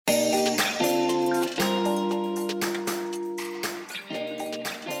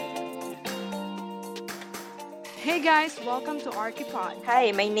Hey guys, welcome to Archipod.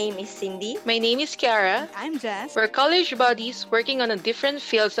 Hi, my name is Cindy. My name is Kiara. I'm Jess. We're college buddies working on different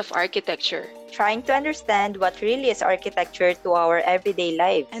fields of architecture. Trying to understand what really is architecture to our everyday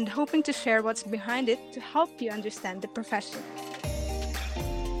life. And hoping to share what's behind it to help you understand the profession.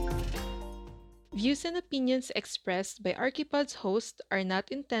 Views and opinions expressed by Archipod's host are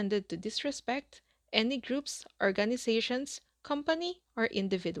not intended to disrespect any groups, organizations, company, or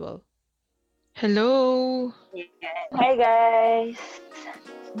individual. Hello! Hi guys!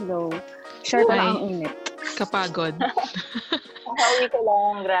 Hello. Share ko Hi. lang ang init. Kapagod. Kahawi ko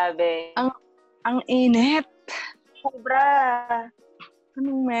lang, grabe. Ang init! Sobra!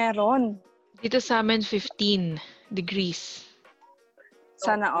 Anong meron? Dito sa amin, 15 degrees.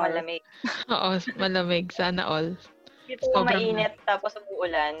 Sana all. Malamig. Oo, malamig. Sana all. Dito Sobrang- mainit tapos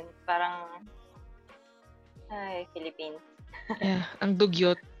umuulan. Parang, ay, Philippines. Yeah, ang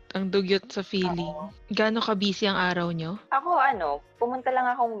dugyot. Ang dugyot sa feeling. Gaano ka-busy ang araw nyo? Ako pumunta lang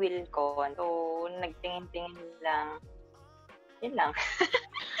akong Wilcon. So, nagtingin-tingin lang. Yun lang.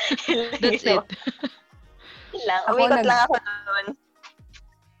 That's it. Yun lang. Ako Umikot lang ako doon.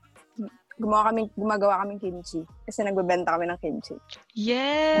 Gumagawa kaming kimchi. Kasi nagbebenta kami ng kimchi.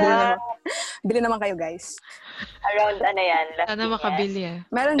 Yeah! Bili naman kayo, guys. Around yan? Las Sana Piñas. makabili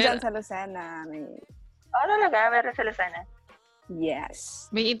Meron dyan sa Lucena. Talaga? Meron sa Lucena?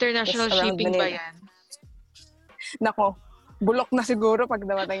 Yes. May international Just around shipping ba Manila. yan? Nako, bulok na siguro pag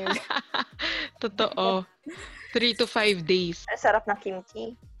dawating yun. Totoo. 3 to 5 days. Ang sarap ng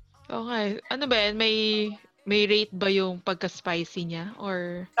kimchi. Okay. Ano ba yan? May rate ba yung pagka-spicy niya?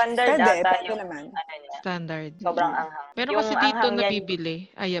 Or Standard Pwede ata naman. niya. standard? Sobrang anghang. Meron Yung kasi dito anghang yan, nabibili.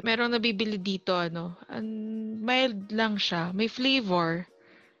 Meron nabibili dito, mild lang siya. May flavor.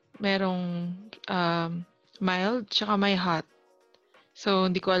 Merong mild, tsaka may hot. So,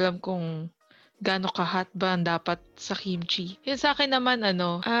 hindi ko alam kung gaano ka-hot ba ang dapat sa kimchi. Yun sa akin naman,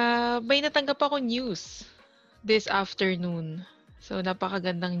 may natanggap ako news this afternoon. So,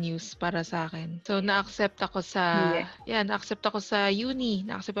 napakagandang news para sa akin. So, na-accept ako sa uni.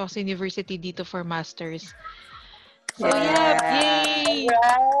 Na-accept ako sa university dito for masters. So, yay!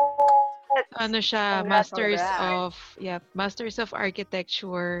 Congrats! Ano siya, Congrats. Masters of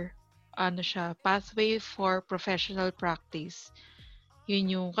Architecture. Pathway for Professional Practice.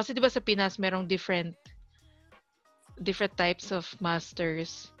 Yun yung, kasi diba sa Pinas merong different types of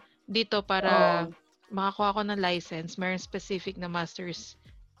masters. Dito para makakuha ko ng license, meron specific na masters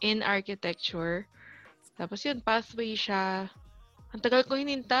in architecture. Tapos yun, pathway siya. Ang tagal ko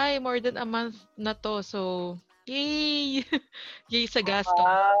hinintay, more than a month na to. So, yay! Yay sa gasto.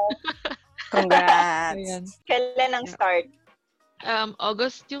 Wow. Congrats. Ayan. Kailan ang start?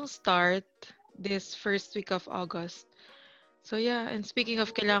 August yung start. This first week of August. So yeah, and speaking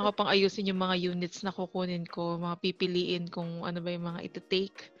of, kailangan ko pang ayusin yung mga units na kukunin ko, mga pipiliin kung ano ba yung mga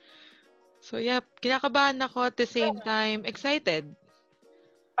iti-take. So yeah, kinakabahan ako at the same time, excited.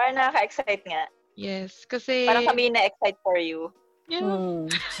 Parang nakaka-excite nga. Yes, kasi... Parang kami na-excite for you. Yeah,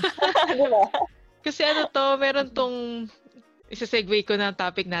 Diba? kasi meron tong... Isa-segue ko na ang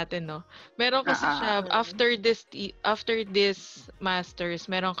topic natin, no? Meron kasi siya, after this masters,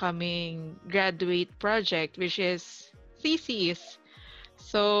 meron kaming graduate project, which is thesis.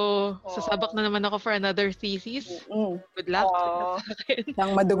 So, sasabak na naman ako for another thesis. Good luck. Sa akin.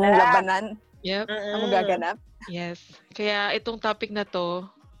 Ang madugong labanan. Yep. Ang magaganap. Yes. Kaya itong topic na to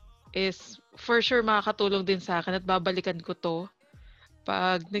is for sure makakatulong din sa akin at babalikan ko to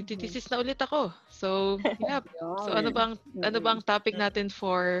pag nagtitesis na ulit ako. So, yep. So, ano bang topic natin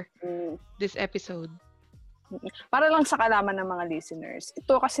for this episode? Para lang sa kalaman ng mga listeners,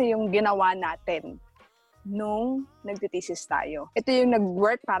 ito kasi yung ginawa natin nung nagtitesis tayo. Ito yung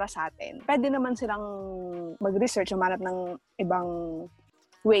nag-work para sa atin. Pwede naman silang mag-research, umanap ng ibang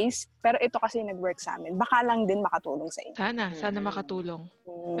ways, pero ito kasi yung nag-work sa amin. Baka lang din makatulong sa inyo. Sana makatulong.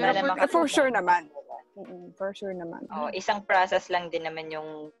 Sana For sure naman. For sure naman. Isang process lang din naman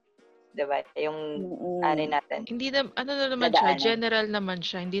yung, diba, yung ano natin. Hindi na, naman siya, Dadaanan. general naman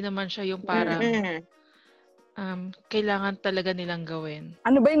siya. Hindi naman siya yung parang kailangan talaga nilang gawin.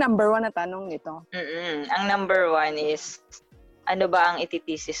 Ano ba yung number 1 na tanong nito? Ang number 1 is, ano ba ang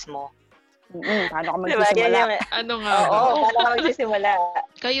ititesis mo? Paano ka Diba? magsisimula? Ano nga? Paano ka magsisimula?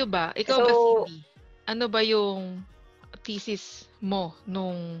 Kayo ba? Ikaw ba, Cindy? Ano ba yung thesis mo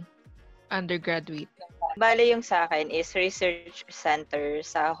nung undergraduate? Bale yung sa akin is research center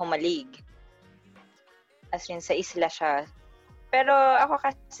sa Humalig. As in, sa isla siya. Pero ako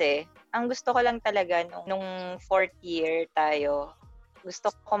kasi, ang gusto ko lang talaga nung 4th year tayo, gusto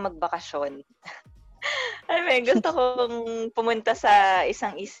ko magbakasyon. Gusto kong pumunta sa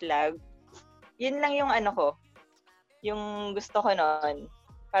isang isla. Yun lang yung ano ko. yung gusto ko noon,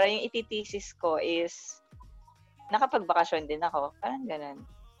 para yung ititesis ko is nakapagbakasyon din ako. Parang ganun.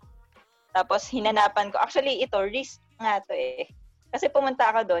 Tapos hinanapan ko. Actually, ito, risk nga to eh. Kasi pumunta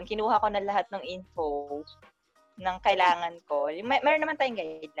ako doon, kinuha ko na lahat ng info ng kailangan ko. Meron naman tayong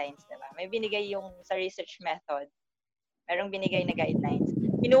guidelines, diba? May binigay yung sa research method. Merong binigay na guidelines.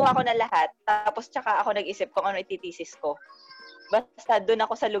 Kinuha ko na lahat, tapos tsaka ako nag-isip kung ano ititesis ko. Basta doon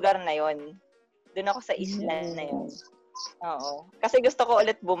ako sa lugar na yon. Doon ako sa isla na yon. Oo. Kasi gusto ko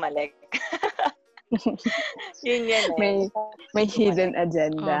ulit bumalik. Yun yan eh. May hidden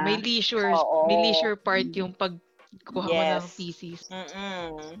agenda. May leisure. Oo. May leisure part yung pagkuha mo ng thesis.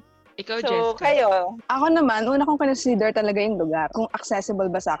 Ikaw, So, Jessica. kayo? Ako naman, una kong consider talaga yung lugar. Kung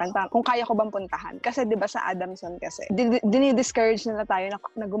accessible ba sa akin, kung kaya ko bang puntahan. Kasi di ba sa Adamson kasi, dinidiscourage nila tayo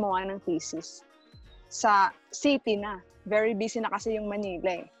na gumawa ng thesis. Sa city na. Very busy na kasi yung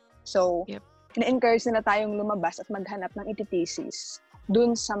Manila eh. So, ina-encourage nila tayong lumabas at maghanap ng itithesis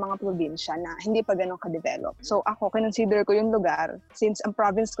dun sa mga probinsya na hindi pa ganun ka-develop. So ako, kinonsider ko yung lugar, since ang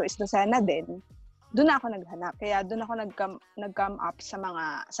province ko is Lucena din, dun ako naghanap. Kaya dun ako nag-come up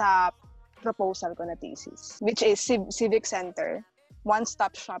sa proposal ko na thesis, which is Civic Center,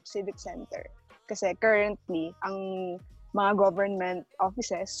 one-stop shop Civic Center. Kasi currently, ang mga government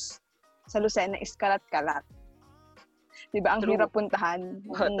offices sa Lucena is kalat-kalat. Diba? Ang hirap puntahan.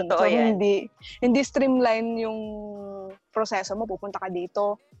 So, hindi streamline yung proseso mo. Pupunta ka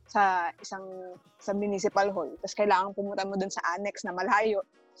dito sa municipal hall. Tapos kailangan pumunta mo dun sa annex na malayo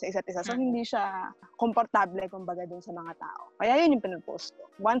sa isa't isa. So, hindi siya komportable, kumbaga, dun sa mga tao. Kaya yun yung pinupost ko.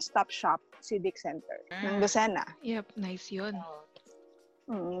 One-stop shop, Civic Center ng Lucena. Yep, nice yun.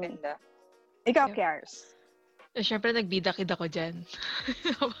 Ganda. Ikaw, Kiars. Siyempre, nagbidakid ako dyan.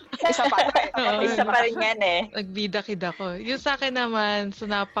 Isa pa. Isa pa rin yan eh. Nagbidakid ako. Yung sa akin naman,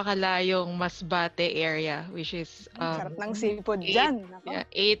 sa napakalayong Masbate area, which is... sarap ng seafood dyan. 8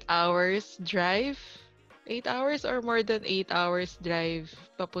 hours drive. 8 hours or more than 8 hours drive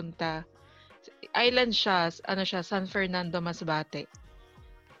papunta. Island siya, San Fernando, Masbate.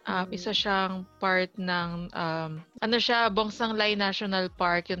 Isa siyang part ng Bongsanglay National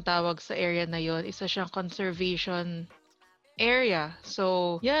Park yung tawag sa area na yon. Isa siyang conservation area.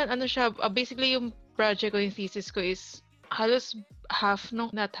 So, yan, basically yung project ko, yung thesis ko is halos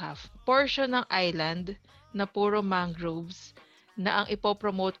portion ng island na puro mangroves na ang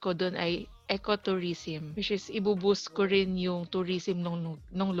ipopromote ko doon ay ecotourism, which is ibuboost ko rin yung tourism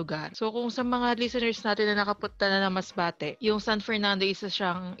nung lugar. So kung sa mga listeners natin na nakapunta na ng Masbate, yung San Fernando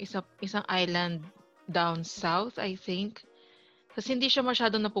isang island down south, I think. Kasi hindi siya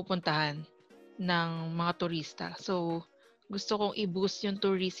masyadong napupuntahan ng mga turista. So gusto kong i-boost yung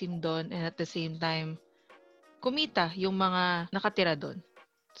tourism doon and at the same time kumita yung mga nakatira doon.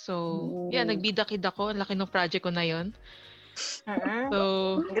 So, nagbidakid ako. Ang laki ng project ko na yon.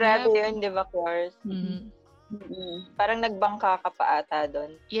 So, grabe yun, di ba, course? Parang nagbangka ka pa ata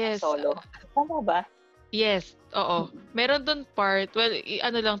doon. Yes. Solo. Tama ba? Yes, oo. Meron doon part,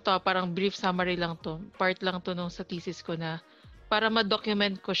 parang brief summary lang to. Part lang to nung sa thesis ko na para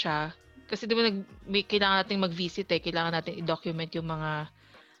ma-document ko siya. Kasi di ba kailangan natin mag-visit kailangan natin i-document yung mga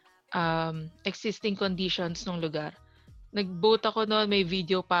existing conditions ng lugar. Nag-boat ako noon, may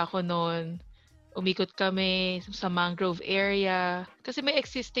video pa ako noon. Umikot kami sa mangrove area. Kasi may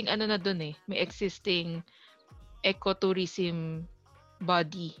existing na doon may existing ecotourism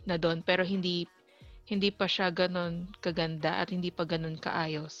body na doon. Pero hindi pa siya ganun kaganda at hindi pa ganun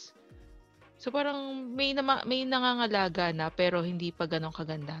kaayos. So parang may nangangalaga na pero hindi pa ganun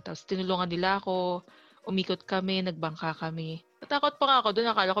kaganda. Tapos tinulungan nila ako, umikot kami, nagbangka kami. Natakot pa nga ako doon,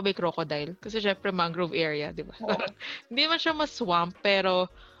 akala ko may crocodile. Kasi syempre mangrove area, di ba? Hindi man siya mas swamp,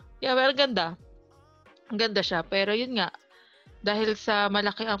 pero pero ganda. Ang ganda siya. Pero yun nga, dahil sa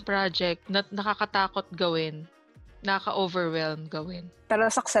malaki ang project, nakakatakot gawin, nakaka-overwhelm gawin. Pero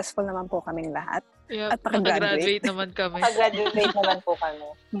successful naman po kaming lahat. Yep, at nakagraduate naman kami. Nakagraduate naman po kami.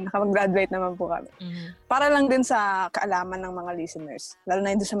 Nakapag-graduate naman po kami. Para lang din sa kaalaman ng mga listeners, lalo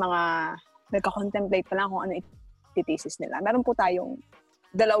na yun sa mga nagka-contemplate pa lang kung ano itithesis nila. Meron po tayong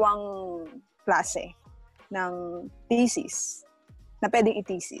 2 klase ng thesis na pwedeng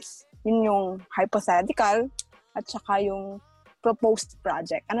itesis. Yun yung hypothetical at saka yung proposed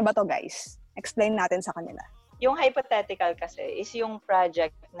project. Ano ba to, guys? Explain natin sa kanila. Yung hypothetical kasi is yung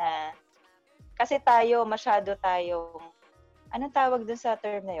project na kasi masyado tayong anong tawag dun sa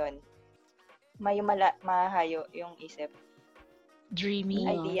term na yun? Mahayo yung isip. Dreamy.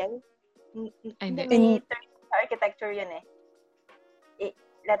 Ideal? Hindi. Term sa architecture yun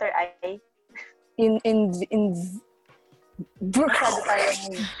letter I. Masyado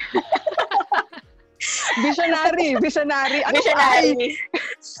tayong Visionary. Ano ay? Visionary.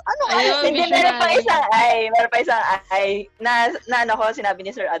 Ano ay? Ayun, Hindi, meron pa visionary. isang ay. Meron pa isang ay. Na ano ko, sinabi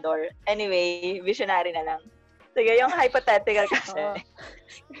ni Sir Ador. Anyway, visionary na lang. Sige, yung hypothetical kasi. Oo.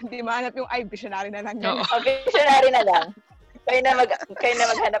 Hindi mahanap yung ay, visionary na lang yan. Oo. O, visionary na lang. Kayo na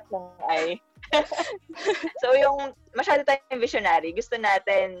maghanap ng ay. So, yung masyado tayong visionary, gusto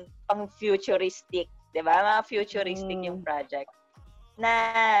natin pang futuristic, 'di ba? Mga futuristic yung project. Na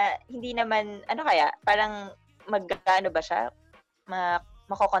hindi naman, ano kaya, parang mag-ano ba siya?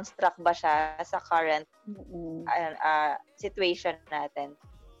 Mako-construct ba siya sa current situation natin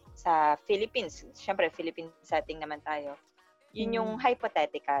sa Philippines? Siyempre, Philippine setting naman tayo. Yun yung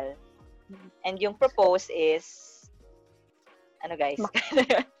hypothetical. And yung propose is, ano guys?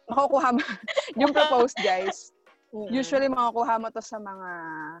 Makukuha mo. Yung proposed, guys. Usually, makukuha mo to sa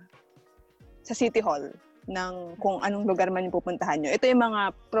City Hall ng kung anong lugar man yung pupuntahan nyo. Ito yung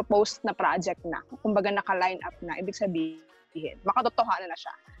mga proposed na project na. Kumbaga naka-line up na. Ibig sabihin, makatotohanan na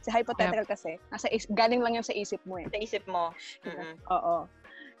siya. Si hypothetical kasi, galing lang yan sa isip mo eh. Sa isip mo. Oo.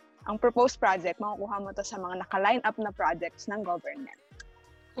 Ang proposed project, makukuha mo to sa mga naka-line up na projects ng government.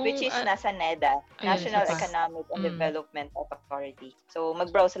 Which is nasa NEDA, National Economic and Development Authority. So,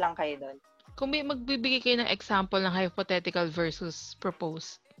 mag-browse lang kayo doon. Kung may magbibigay kayo ng example ng hypothetical versus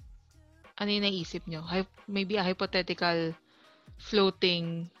proposed, ano yung naisip nyo? Maybe a hypothetical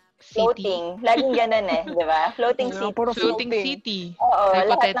floating city. Floating. Laging ganun eh, di ba? Floating city. Puro Floating city. Oo,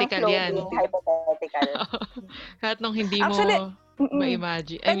 Hypothetical lahat ng yan. floating, hypothetical. Lahat nung hindi Actually, mo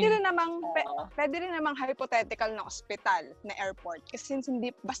ma-imagine. Pwede rin namang hypothetical na ospital, na airport. Kasi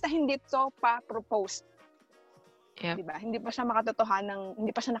basta hindi to pa proposed. Yep. Diba? Hindi pa siya makatotohanan,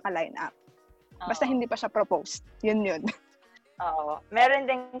 hindi pa siya naka-line up. Basta hindi pa siya proposed. Yun. Oo. Meron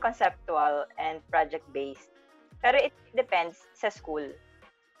ding conceptual and project-based. Pero it depends sa school.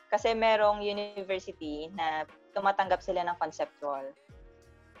 Kasi merong university na tumatanggap sila ng conceptual.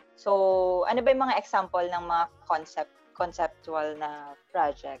 So, ano ba yung mga example ng mga conceptual na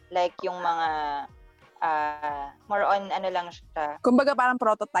project? Like yung mga more on ano lang siya. Kumbaga parang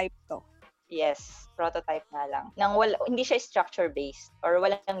prototype to. Yes, prototype nga lang. Hindi siya structure-based or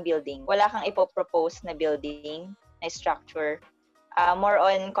walang building. Wala kang ipopropose na building, na structure. More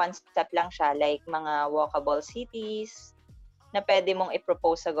on concept lang siya, like mga walkable cities na pwede mong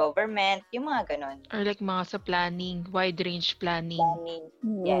i-propose sa government, yung mga ganon. Or like mga sa planning, wide range planning.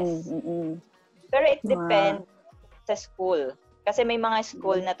 Yes. Pero it depends sa school. Kasi may mga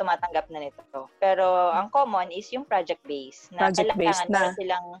school na tumatanggap na nito. Pero ang common is yung project-based. Na kailangan meron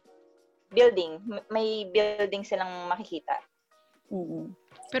silang building. May building silang makikita.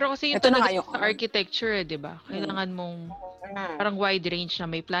 Pero kasi yung talaga sa architecture, di ba? Kailangan mong parang wide range na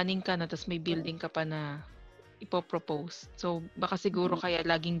may planning ka na tapos may building ka pa na ipopropose. So, baka siguro kaya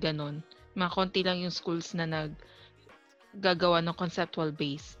laging ganon. Mga konti lang yung schools na naggagawa ng conceptual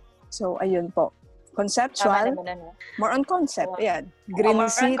base. So, ayun po. Conceptual, more on concept. Ayan. Green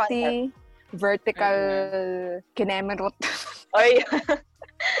city, vertical kinemerot. Or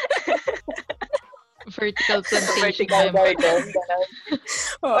vertical plantation. Vertical garden.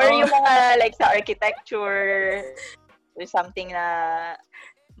 Or yung mga like sa architecture or something na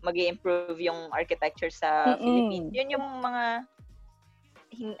mag-i-improve yung architecture sa Philippines. Yun yung mga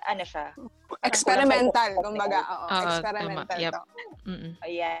ano siya? Experimental, kumbaga. Experimental yep. to.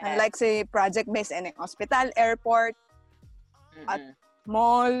 Ayan. Unlike say project-based and hospital, airport, at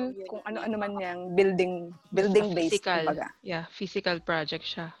mall, kung ano-ano man yung building-based, kumbaga. Yeah, physical project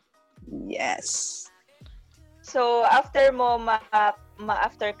siya. Yes. So, after mo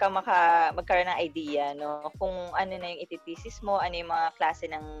after ka magkaroon ng idea, no, kung ano na yung itithesis mo, ano yung mga klase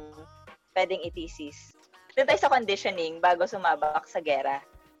ng pwedeng itesis. Doon tayo sa conditioning bago sumabak sa gera.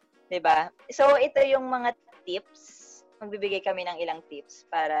 'Di ba? So, ito yung mga tips. Magbibigay kami ng ilang tips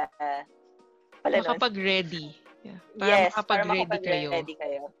para makapag-ready. Yeah. Para makapag-ready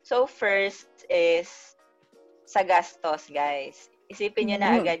kayo. So, first is sa gastos, guys. Isipin nyo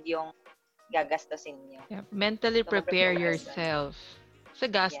na agad yung gagastosin nyo. Yeah. Mentally prepare yourself sa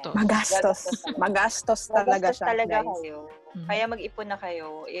gastos. Yeah. Magastos talaga siya, guys. Kayo. Kaya mag-ipon na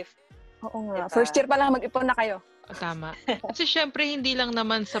kayo if oo nga. First year pa lang mag-ipon na kayo. Tama. Kasi syempre hindi lang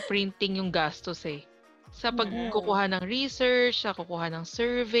naman sa printing yung gastos eh. Sa pagkukuha ng research, sa kukuha ng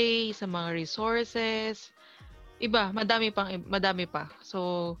survey, sa mga resources. Iba, madami pa.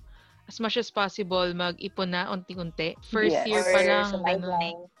 So, as much as possible, mag-ipon na unti-unti. First year pa lang.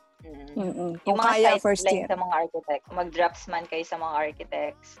 Kung yung mga kaya, first year. Sa mga architect. Mag-draftsman kayo sa mga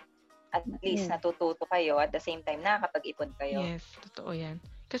architects. At least natututo kayo. At the same time, nakakapag-ipon kayo. Yes, totoo yan.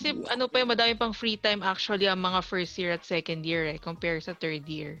 Kasi ano pa yung madami pang free time actually ang mga first year at second year compare sa third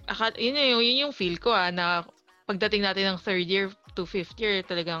year. Yun yung feel ko na pagdating natin ng third year to fifth year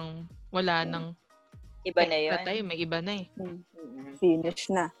talagang wala nang Iba na extra yun. time, may iba na eh. Finish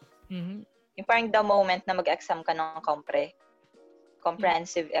na. Mhm. Yung parang the moment na mag-exam ka ng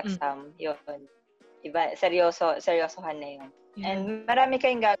comprehensive exam, yun. Iba, seryosohan na yun. Yeah. And marami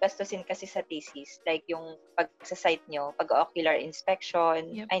kayong gagastusin kasi sa thesis. Like yung pag-site nyo, pag-ocular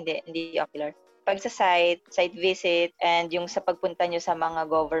inspection, Yep. Hindi ocular. Pag-site visit, and yung sa pagpunta nyo sa mga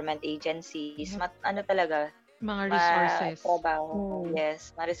government agencies, Yep. Talaga, Mga resources. trabaho.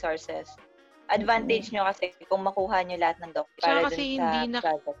 Yes, mga resources. Advantage nyo kasi kung makuha nyo lahat ng document para Tsaka kasi dun hindi sa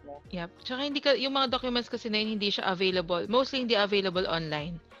project mo. Yep. Tsaka yung mga documents kasi na yun, hindi siya available. Mostly hindi available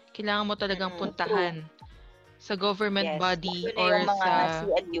online. Kailangan mo talagang puntahan sa government body Lalo na or yung mga sa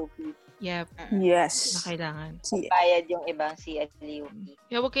CLUP. Yep, Yes. na kailangan. Bayad yung ibang CLUP.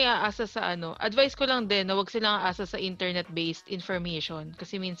 Kaya huwag kayo aasa sa advice ko lang din na huwag silang aasa sa internet-based information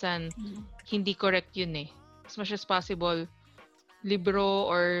kasi minsan hindi correct yun eh. As much as possible, libro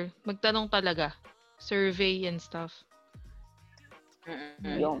or magtanong talaga. Survey and stuff.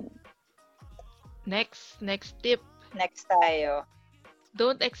 Yung Next tip. Next tayo.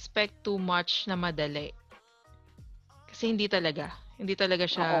 Don't expect too much na madali. Kasi hindi talaga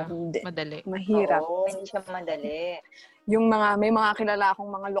siya hindi. madali. Mahirap. Oo, hindi siya madali. May mga kilala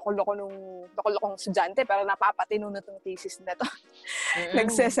akong mga loko-lokong estudyante pero napapatino na tong thesis na to.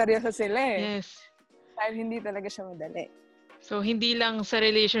 Nagseseryoso sila eh. Yes. Dahil hindi talaga siya madali. So, hindi lang sa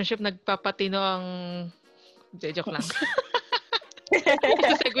relationship nagpapatino ang... Joke lang.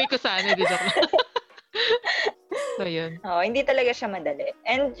 Segue ko sana, joke lang. So, yun. Hindi talaga siya madali.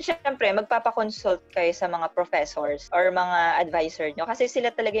 And syempre, magpapakonsult kayo sa mga professors or mga advisor nyo kasi sila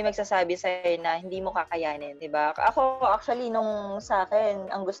talaga yung magsasabi sa'yo na hindi mo kakayanin, di ba? Ako, actually, nung sa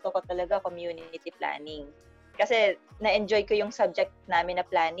akin, ang gusto ko talaga community planning. Kasi na-enjoy ko yung subject namin na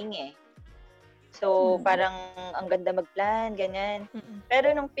planning eh. So, parang ang ganda mag-plan, ganyan.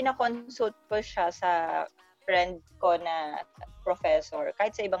 Pero nung pinakonsult ko siya sa friend ko na professor,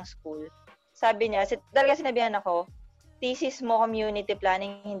 kahit sa ibang school, sabi niya, talaga sinabihan ako, thesis mo community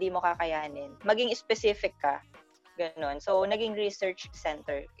planning, hindi mo kakayanin. Maging specific ka. Ganon. So, naging research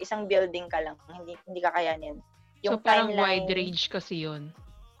center. Isang building ka lang, hindi kakayanin. Yung so, parang wide range kasi yun.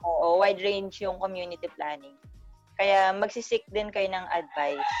 Oo, wide range yung community planning. Kaya magsisik din kayo ng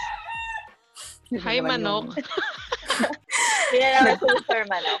advice. Hi, Manok. Hindi na naman si Sir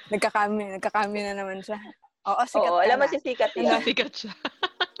Manok. Nagkakami na naman siya. Oo, sikat ka alam mo, na. sisikat yan. Sikat siya.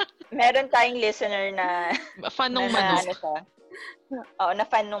 Meron tayong listener na fan ng manok. Na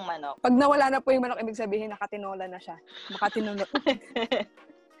fan ng manok. Pag nawala na po yung manok, ibig sabihin nakatinola na siya. Makatinola.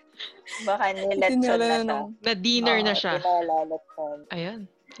 Baka niletson na siya. Na dinner na siya. Tinola. Ayan.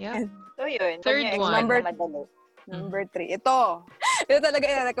 Yeah. So yun. Third one. Number 3. Ito talaga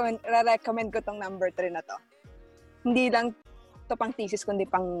i-recommend ko tong number 3 na to. Hindi lang to pang thesis, kundi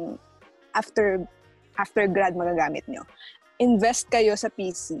pang after grad magagamit nyo. Invest kayo sa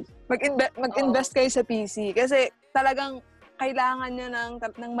PC. Mag-invest kayo sa PC kasi talagang kailangan nyo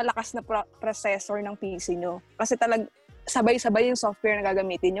ng malakas na processor ng PC nyo. Kasi sabay-sabay yung software na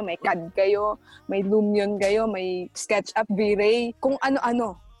gagamitin nyo. May CAD kayo, may Lumion kayo, may SketchUp, V-Ray, kung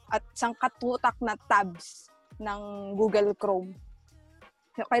ano-ano. At sangkatutak na tabs ng Google Chrome.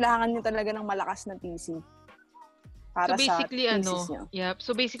 Kailangan nyo talaga ng malakas na PC. Para so basically, sa thesis nyo. Yep.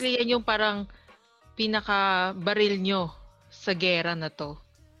 So basically, yan yung parang pinaka-baril nyo sa gera na to,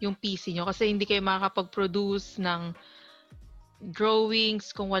 yung PC nyo. Kasi hindi kayo makakapag-produce ng drawings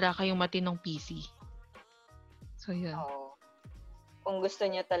kung wala kayong matinong PC. So, yun. Kung gusto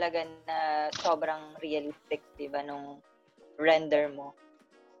nyo talaga na sobrang realistic, diba, nung render mo.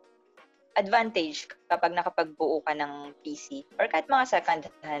 Advantage kapag nakapagbuo ka ng PC or kahit mga second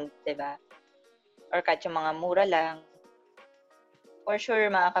hand, diba? Or kahit yung mga mura lang. For sure,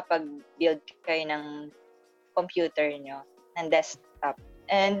 makakapag-build kayo ng computer nyo, ng desktop.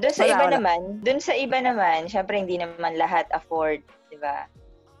 And dun sa iba naman, syempre hindi naman lahat afford, di ba?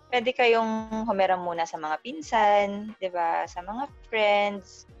 Pwede kayong humiram muna sa mga pinsan, di ba? Sa mga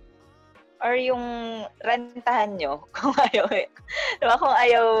friends, or yung rentahan nyo, kung ayaw, di ba? Kung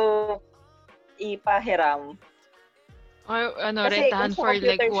ayaw ipahiram. Or Kasi rentahan for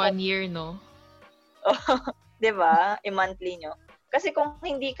like 1 shop, year, no? di ba? I-monthly nyo. Kasi kung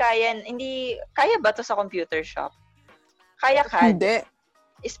kaya ba to sa computer shop? Kaya ka. Hindi.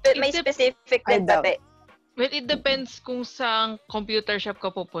 May specific din pati. Well, it depends kung saan computer shop ka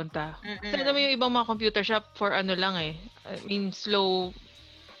pupunta. Kasi alam mo yung ibang mga computer shop for ano lang eh. I mean, slow.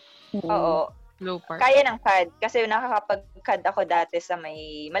 Oo. Low part. Kaya ng CAD. Kasi nakakapag-CAD ako dati sa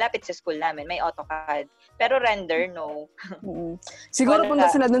malapit sa school namin. May AutoCAD. Pero render, no. Siguro Wala. punta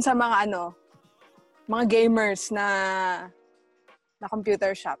sila dun sa mga mga gamers na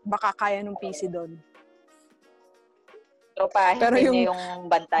computer shop. Baka kaya ng PC doon. Tropahin Pero niyo yung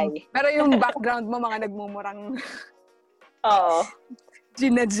bantay. Pero yung background mo, mga nagmumurang Oo.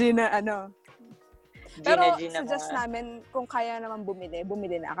 Gina, Pero Gina suggest mga. namin, kung kaya naman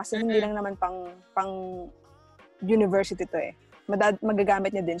bumili na. Kasi hindi lang naman pang university to eh. Magagamit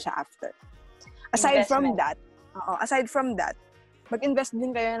niya din siya after. Aside from that, mag-invest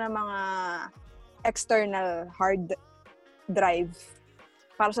din kayo ng mga external hard drive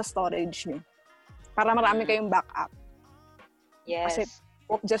para sa storage niyo. Para marami kayong backup. Yes. Kasi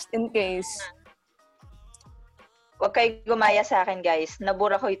just in case. Huwag kayo gumaya sa akin, guys.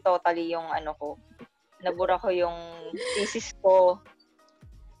 Nabura ko totally yung Nabura ko yung thesis ko.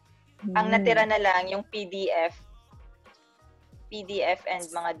 Ang natira na lang yung PDF and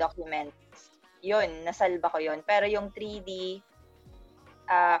mga documents. Yun, nasalba ko yun. Pero yung 3D,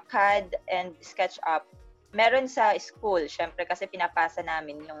 CAD and SketchUp, meron sa school. Syempre kasi pinapasa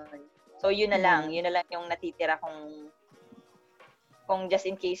namin yun. So yun na lang yung natitira kung just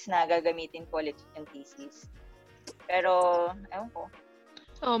in case na gagamitin ko ulit yung thesis. Pero, ewan ko.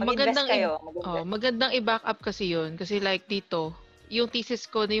 Magandang i-back up kasi yun. Kasi like dito, yung thesis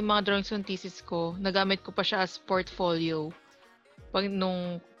ko, yung mga drawings ng thesis ko, nagamit ko pa siya as portfolio. Pag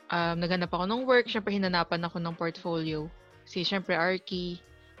nung naghanap ako ng work, syempre hinanapan ako ng portfolio. Kasi syempre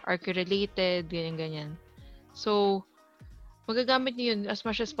Archi-related, ganyan-ganyan. So, magagamit niyo yun as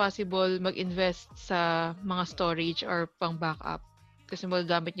much as possible, mag-invest sa mga storage or pang backup. Kasi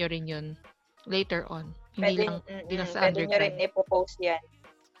magagamit niyo rin yun later on. Hindi lang sa undergrad. Pwede nyo rin i-propose yan.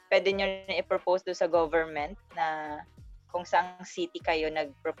 Pwede nyo rin i-propose doon sa government na kung saang city kayo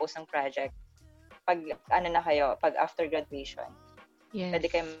nag-propose ng project. Pag pag after graduation. Yes. Pwede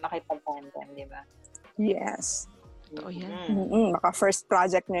kayo makipag-tandem, di ba? Yes. Totoo yan. Baka first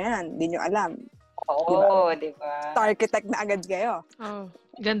project na yan. Hindi nyo alam. Oo, di ba? Architect na agad kayo. Oh,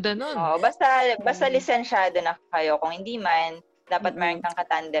 ganda nun. Oo, basta lisensyado na kayo. Kung hindi man, dapat meron kang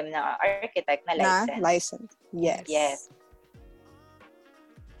katandem na architect na license. Na license. Yes. Yes.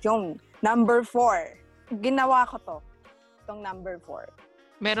 Yung number 4. Ginawa ko to. Itong number 4.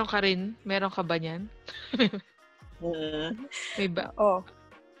 Meron ka rin? Meron ka ba niyan? May ba? Oh.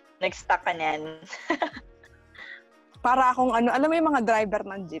 Nag-stuck ka niyan. Para akong alam mo yung mga driver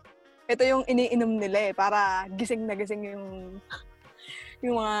ng jeep. Ito yung iniinom nila eh. Para gising na gising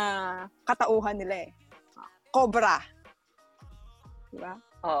yung mga katauhan nila eh. Cobra. Diba?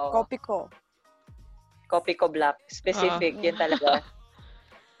 Oo. Kopi ko black. Specific. Yun talaga.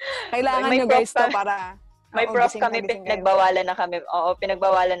 Kailangan nyo guys to para... May prof kami, pinagbawalan na kami. Oo,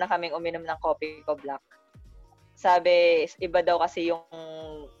 pinagbawalan na kaming uminom ng kopi ko black. Sabi, iba daw kasi yung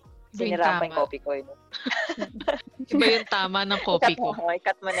sinirapan yung kopi ko. Iba yung tama ng kopi ko.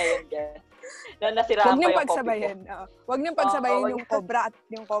 Cut mo na yun dyan. Nasiraan Huwag ko niyong yung pagsabayin. Huwag niyong pagsabayin yung cobra at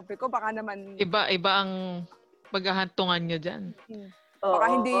yung kopi ko. Baka naman... Iba ang paghahantungan nyo dyan. Baka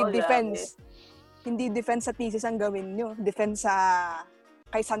hindi defense. Hindi defense sa thesis ang gawin nyo. Defense sa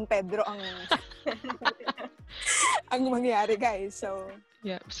kay San Pedro ang ang mangyayari, guys. So,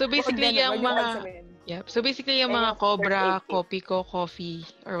 yeah. So basically yung mga cobra, kopi ko, coffee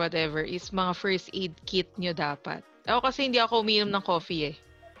or whatever is mga first aid kit nyo dapat. Ako kasi hindi ako umiinom ng coffee eh.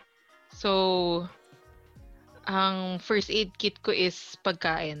 So ang first aid kit ko is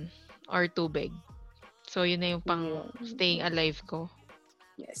pagkain or tubig. So yun na yung pang staying alive ko.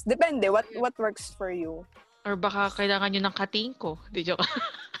 Yes. Depende what works for you. Or baka kailangan nyo ng kating ko. Di joke.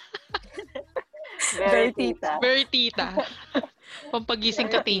 Very tita. Very tita.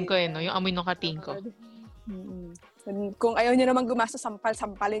 Pampagising kating ko no? Yung amoy ng kating ko. Kung ayaw nyo naman gumasta,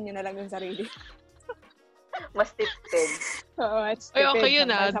 sampalin nyo na lang yung sarili. Mas tipid. Oo, mas tipid. Ay, okay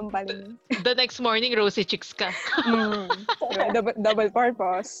yun sampalin. The next morning, rosy chicks ka. Double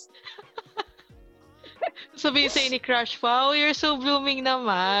purpose. Sabihin sa'yo ni crush, wow, you're so blooming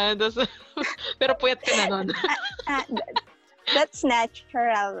naman. Pero puyat ka na nun. That's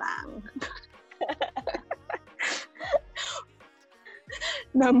natural lang.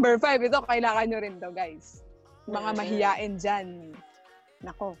 Number 5, ito kailangan nyo rin to, guys. Mga mahiyain dyan.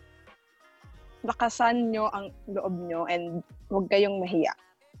 Nako. Lakasan nyo ang loob nyo and huwag kayong mahiya.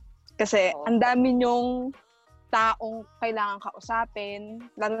 Kasi ang dami nyong taong kailangan kausapin,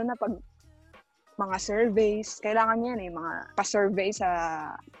 lalo na pag mga surveys, kailangan yan eh, mga pa-survey sa,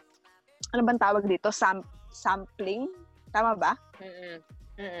 ano bang tawag dito? Sampling? Tama ba?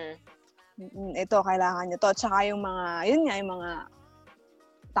 Ito, kailangan nyo to. At saka yung mga, yun nga, yung mga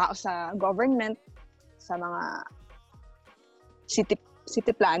tao sa government, sa mga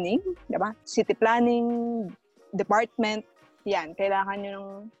city planning, di ba? City planning department, yan, kailangan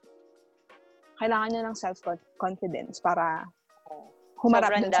nyo ng self-confidence para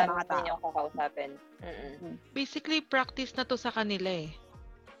humarap Sobrang dun sa dami mga tao. yung kakausapin. Basically, practice na to sa kanila eh.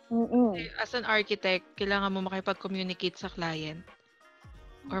 Mm-mm. As an architect, kailangan mo makipag-communicate sa client.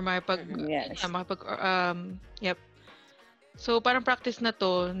 Or Yes. yep. So, parang practice na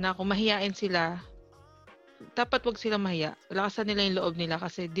to na kung mahiyain sila, dapat wag sila mahiya. Lakasan nila yung loob nila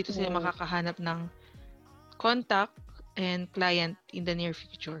kasi dito sila makakahanap ng contact and client in the near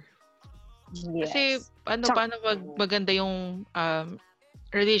future. Yes. Kasi paano maganda yung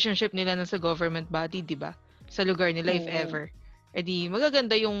relationship nila sa government body, di ba? Sa lugar nila, if ever. E di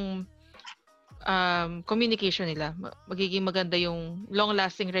magaganda yung communication nila. Magiging maganda yung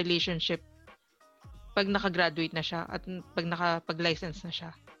long-lasting relationship pag nakagraduate na siya at pag nakapag-license na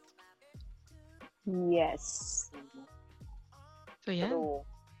siya. Yes. So, yan. True.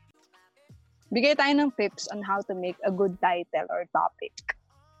 Bigay tayo ng tips on how to make a good title or topic.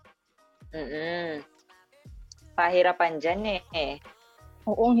 Pahirapan dyan eh.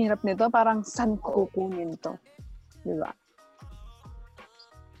 Oo, ang hirap nito. Parang saan ko kukunin to? Di ba?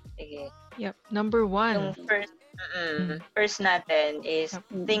 Sige. Yep. Number 1. Yung first natin is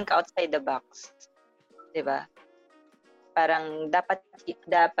think outside the box. 'Di ba? Parang dapat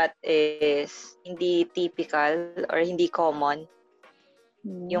is hindi typical or hindi common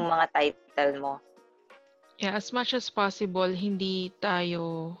yung mga title mo. Yeah, as much as possible, hindi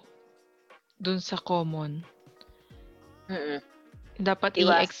tayo dun sa common. Dapat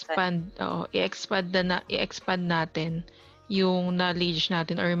i-expand natin yung knowledge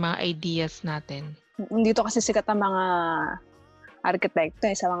natin or mga ideas natin. Dito kasi sikat ang mga arkitekto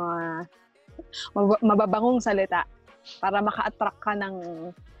sa mga mababangong salita para maka-attract ka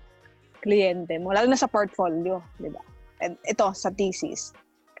ng kliyente mo. Lalo na sa portfolio, di ba? And ito, sa thesis,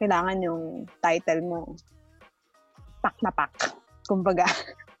 kailangan yung title mo pak na pak. Kumbaga.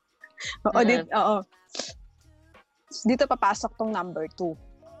 Dito papasok tong number 2.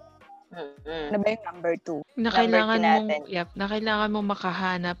 Ano ba yung number 2? Na kailangan mong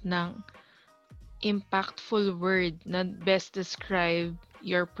makahanap ng impactful word na best describe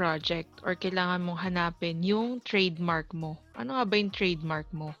your project or kailangan mong hanapin yung trademark mo. Ano nga ba yung trademark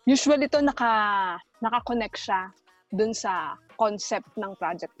mo? Usually ito naka-connect siya dun sa concept ng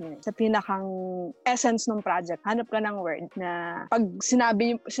project mo. Sa pinakang essence ng project. Hanap ka ng word na pag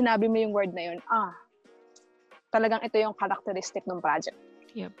sinabi mo yung word na yun, talagang ito yung characteristic ng project.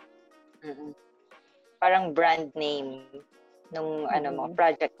 Yep. Parang brand name nung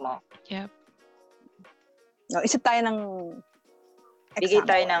project mo. Yep. Isip tayo ng example. Bigay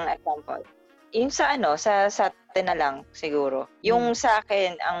tayo ng example. Yung sa atin na lang siguro. Yung sa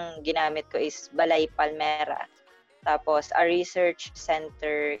akin, ang ginamit ko is Balay Palmera. Tapos, a research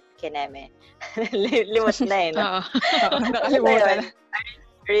center Kineme. Limot na eh, no? Nakalimutan.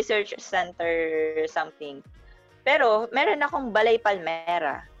 Research center something. Pero, meron akong Balay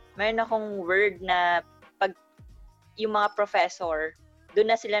Palmera. Meron akong word na pag yung mga professor, doon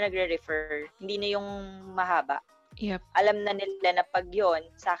na sila nagre-refer. Hindi na yung mahaba. Yep. Alam na nila na pag yun,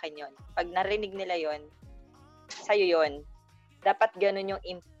 sa akin yun. Pag narinig nila yun, sa'yo yun. Dapat ganun yung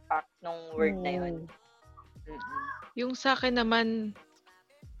impact ng word na yun. Yung sa akin naman,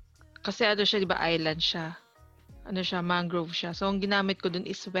 kasi siya, di ba, island siya. Mangrove siya. So, ang ginamit ko dun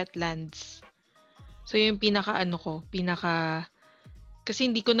is wetlands. So, yung kasi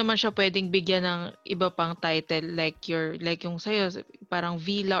hindi ko naman siya pwedeng bigyan ng iba pang title like yung sa'yo, parang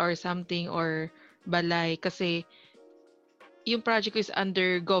villa or something or balay kasi yung project is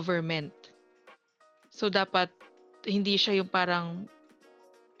under government. So, dapat hindi siya yung parang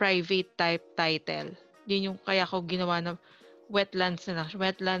private type title. Yun yung kaya ko ginawa na wetlands na lang.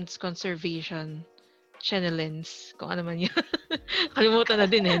 Wetlands Conservation Channelins. Kung ano man yun. Kalimutan na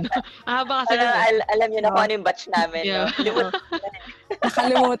din eh. No? Haba kasi alam niyo na kung ano yung batch namin. Yeah. No?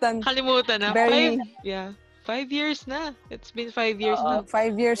 Nakalimutan na. Very... 5 years na. It's been 5 years na.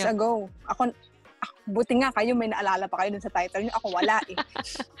 5 years ago. Buti nga kayo may naalala pa kayo dun sa title niyo. Ako wala eh.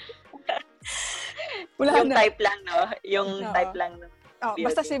 Yung type lang, no? Yung type lang. No?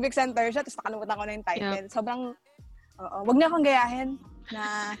 Basta civic center siya, tapos nakalimutan ko na yung title. Yeah. Sobrang, wag niya akong gayahin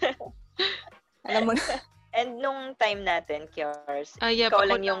na, alam mo na. And nung time natin, Kiors, yep, ikaw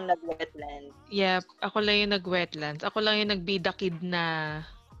lang yung nag-wetland. Yep, ako lang yung nag-wetlands. Ako lang yung nagbida kid na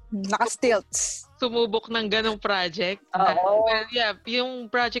naka-stilts. Sumubok ng ganong project. Oo. Well, yeah,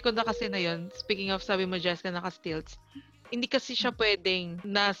 yung project ko na kasi na yun, speaking of sabi mo, Jessica, naka-stilts. hindi kasi siya pwedeng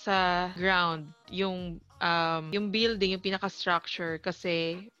nasa ground yung building, yung pinaka-structure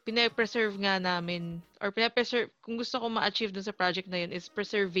kasi pinapreserve nga namin or pinapreserve kung gusto ko ma-achieve dun sa project na yun is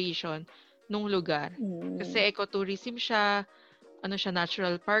preservation nung lugar. Kasi ecotourism siya,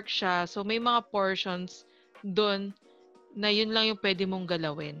 natural park siya. So may mga portions doon na yun lang yung pwede mong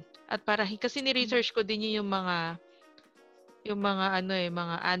galawin. At kasi ni-research ko din yung mga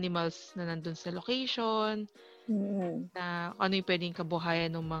animals na nandun sa location, na ano yung pwedeng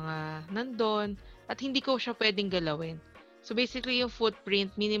kabuhayan ng mga nandun, at hindi ko siya pwedeng galawin. So basically yung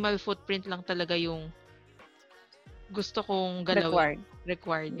minimal footprint lang talaga yung gusto kong galawin.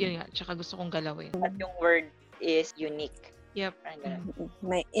 Required. Yun nga, tsaka gusto kong galawin. At yung word is unique. Yep.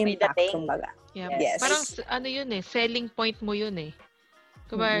 May impact, dating. kumbaga. Yep. Yes. Parang yun selling point mo yun eh.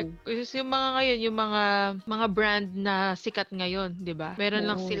 Kumbaga, yung mga ngayon, yung mga brand na sikat ngayon, 'di ba? Meron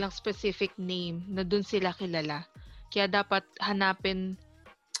lang silang specific name na doon sila kilala. Kaya dapat hanapin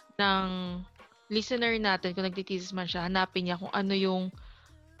ng listener natin, kung nagtitesis man siya, hanapin niya kung ano yung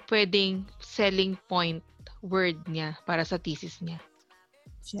pwedeng selling point word niya para sa thesis niya.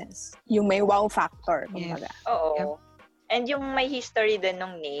 Yes. Yung may wow factor, kumbaga. Yes. Oo. Yep. And yung may history din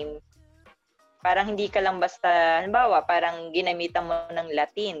ng name, parang hindi ka lang basta, halimbawa, parang ginamitan mo ng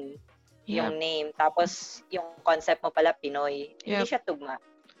Latin yung name, tapos yung concept mo pala Pinoy. Hindi siya tugma.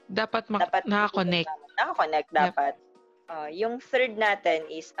 Dapat nakakonect. Nakakonect dapat. Yung third natin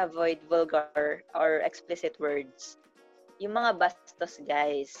is avoid vulgar or explicit words. Yung mga bastos,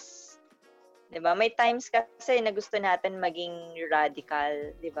 guys. 'Di ba? May times kasi na gusto natin maging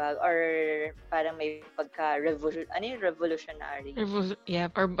radical, 'di ba? Or parang may revolutionary. Or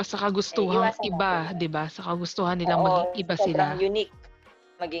sa kagustuhan iba, 'di ba? Sa kagustuhan nilang maging iba sila.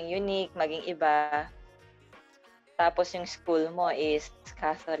 Maging unique, maging iba. Tapos yung school mo is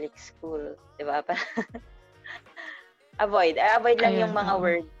Catholic school, 'di ba? Avoid lang yung mga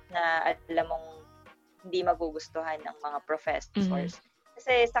words na alam mong hindi magugustuhan ng mga professors.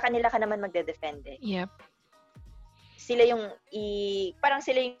 Kasi sa kanila ka naman magde-defend eh. Yep. Sila parang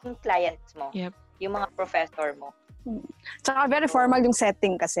sila yung clients mo. Yep. Yung mga professor mo. Tsaka very formal yung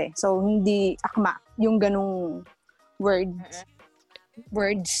setting kasi. So, hindi akma yung ganong words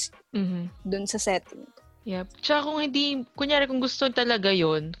dun sa setting. Yep. Tsaka kung gusto talaga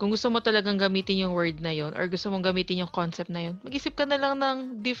yon, kung gusto mo talagang gamitin yung word na yon or gusto mong gamitin yung concept na yon, mag-isip ka na lang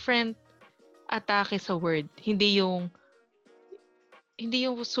ng different atake sa word. Hindi yung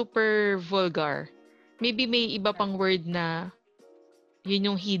super vulgar. Maybe may iba pang word na yun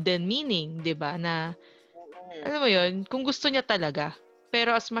yung hidden meaning, 'di ba? Na alam mo yun, kung gusto niya talaga.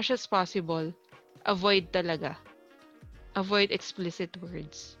 Pero as much as possible, avoid talaga. Avoid explicit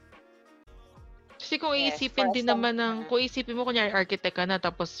words. Kasi kung iisipin din naman kung iisipin mo, kunyari architect ka na,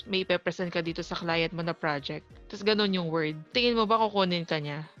 tapos may ipepresent ka dito sa client mo na project, tapos ganun yung word, tingin mo ba kukunin ka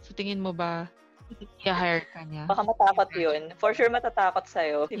niya? So tingin mo ba i-hire ka niya? Baka matakot yun. For sure matatakot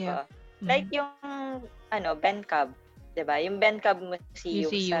sa'yo, di ba? Yeah. Like yung, Bencab, di ba? Yung Bencab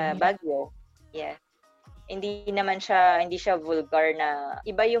Museum sa Baguio. Yeah. Hindi siya vulgar na,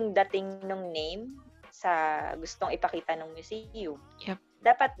 iba yung dating ng name sa gustong ipakita ng museum. Yep.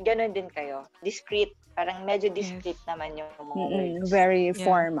 Dapat ganun din kayo. Discreet. Parang medyo discreet naman yung mga words. Very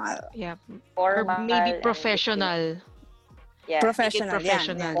formal. Yeah. Formal. Or maybe professional. Yeah. Professional.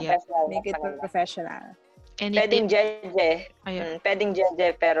 Yeah. Make it professional. Pwedeng jeje. Pwedeng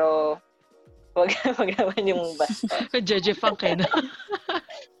jeje, pero wag naman yung basta. Jeje funk eh, no?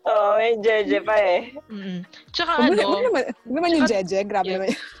 Oo, may jeje pa eh. Tsaka Huwag naman yung jeje. Grabe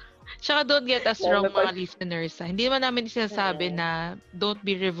naman. Tsaka don't get us wrong, mga listeners. Hindi naman namin sinasabi na don't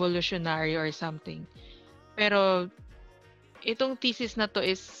be revolutionary or something. Pero itong thesis na to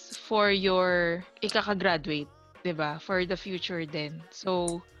is for your ikaka-graduate, 'di ba? For the future din.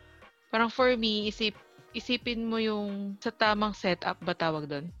 So, parang for me, isipin mo yung sa tamang setup ba tawag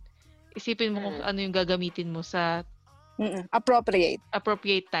doon? Isipin mo kung ano yung gagamitin mo sa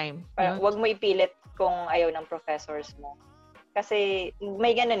appropriate time. Wag mo ipilit kung ayaw ng professors mo. Kasi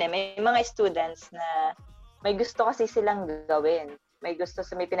may ganun may mga students na may gusto kasi silang gawin. May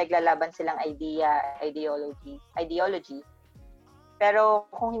pinaglalaban silang ideology. Pero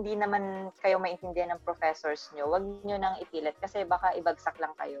kung hindi naman kayo maintindihan ng professors nyo, wag nyo nang ipilit kasi baka ibagsak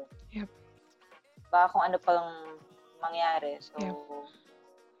lang kayo. Yep. Baka kung ano pang mangyari. So,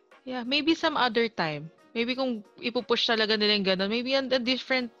 yeah, maybe some other time. Maybe kung ipupush talaga nila yung ganun, maybe a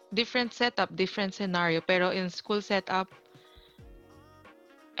different setup, different scenario. Pero in school setup,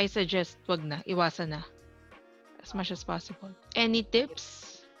 I suggest wag na, iwasan na as much as possible. Any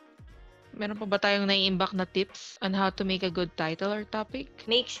tips? Meron pa ba tayong nai-imbak na tips on how to make a good title or topic?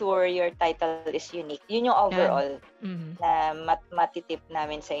 Make sure your title is unique. Yun yung overall na matitip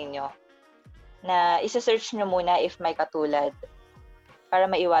namin sa inyo. Na isa-search nyo muna if may katulad para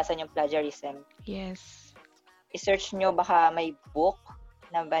maiwasan yung plagiarism. Yes. I-search nyo baka may book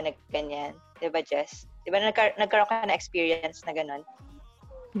na ba nagganyan. Diba, Jess? Diba nagkaroon ka na experience na ganun?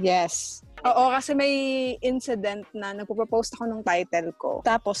 Yes. Oo, kasi may incident na nagpo-propose ako ng title ko.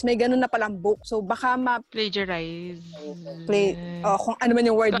 Tapos may ganun na palang book. So baka Plagiarize. kung ano man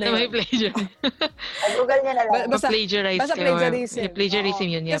yung word na May yun. plagiarize. Google nyo na lang. Basta plagiarize plagiarism. Plagiarism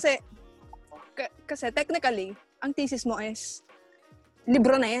yun, yep. Kasi technically, ang thesis mo is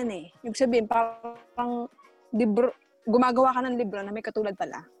libro na yan eh. Ibig sabihin, parang libro, gumagawa ka ng libro na may katulad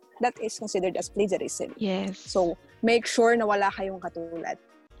pala. That is considered as plagiarism. Yes. So, make sure na wala kayong katulad.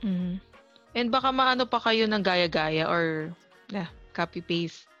 And baka maano pa kayo ng gaya-gaya or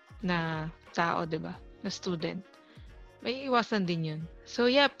copy-paste na tao, diba? Na student. May iwasan din yun. So,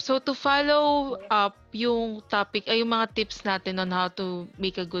 yep. So, to follow up yung topic, ay yung mga tips natin on how to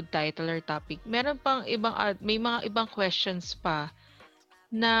make a good title or topic, meron pang may mga ibang questions pa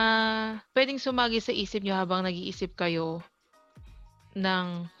na pwedeng sumagi sa isip nyo habang nag-iisip kayo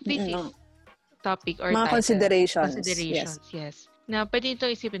ng thesis topic or mga title. Considerations. Yes. Na pwede ito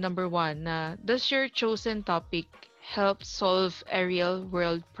isipin, number 1, na does your chosen topic help solve a real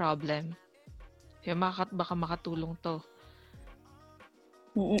world problem? Kaya baka makatulong to.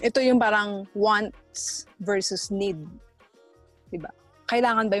 Ito yung parang wants versus need. Diba?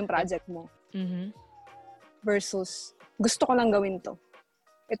 Kailangan ba yung project mo? Versus, gusto ko lang gawin to.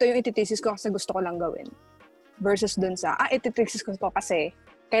 Ito yung itithesis ko kasi gusto ko lang gawin. Versus dun sa, itithesis ko to kasi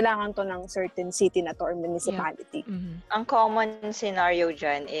kailangan to ng certain city na to or municipality. Yeah. Ang common scenario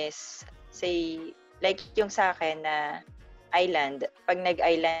dyan is, say, like yung sa akin na island. Pag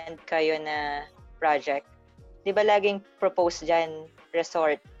nag-island kayo na project, di ba laging propose dyan,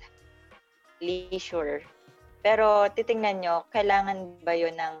 resort, leisure. Pero titingnan nyo, kailangan ba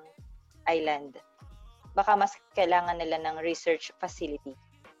yun ng island? Baka mas kailangan nila ng research facility.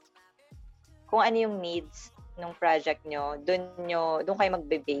 Kung ano yung needs ng project nyo, doon kayo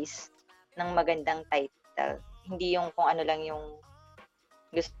magbe-base ng magandang title. Hindi yung kung ano lang yung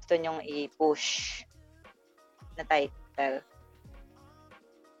gusto nyong i-push na title.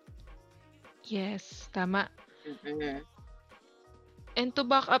 Yes, tama. Mm-hmm. And to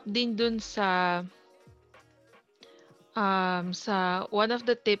back up din dun sa one of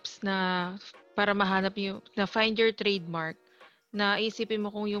the tips na para mahanap yung, na find your trademark, na isipin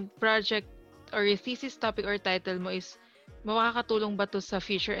mo kung yung project or yung thesis topic or title mo is makakatulong ba to sa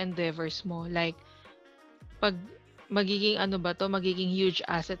future endeavors mo? Like, pag magiging magiging huge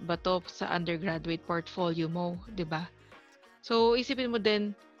asset ba to sa undergraduate portfolio mo, 'di ba? So, isipin mo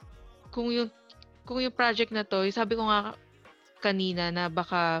din kung yung project na to, sabi ko nga kanina na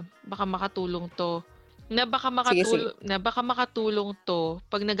baka makatulong to, na baka makatulong to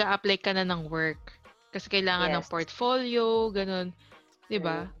pag nag-a-apply ka na ng work. Kasi kailangan ng portfolio, ganun, 'di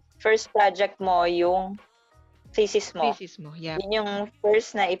ba? First project mo yung thesis mo. Yeah. Yun yung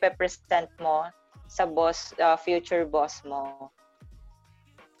first na ipe-present mo sa boss, future boss mo.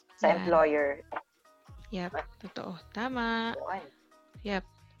 Sa employer. Yep, totoo. Tama. Yun. Yep.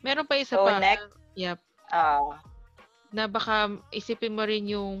 Meron pa isa so, pa. Next, yep. Na baka isipin mo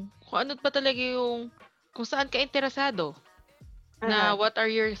rin yung kung ano ba talaga yung kung saan ka interesado. Na what are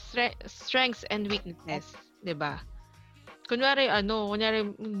your strengths and weaknesses, 'di ba? Kunwari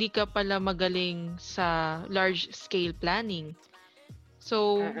hindi ka pala magaling sa large scale planning.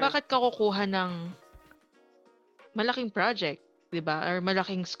 So, bakit ka kukuha ng malaking project, 'di ba? Or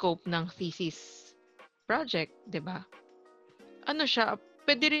malaking scope ng thesis project, 'di ba? Ano siya,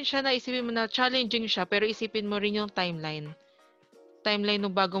 pwede rin siya na isipin mo na challenging siya, pero isipin mo rin yung timeline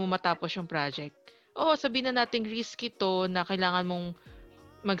nung bago mo matapos yung project. Oo, sabihin na nating risky to na kailangan mong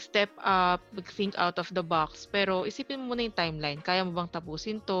mag-step up, mag-think out of the box, pero isipin mo muna yung timeline. Kaya mo bang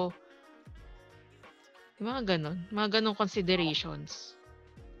tapusin to? Mga ganong considerations.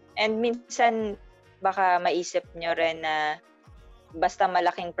 And minsan, baka maisip nyo rin na basta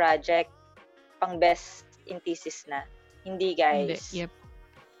malaking project, pang best in thesis na. Hindi, guys. Hindi. Yep.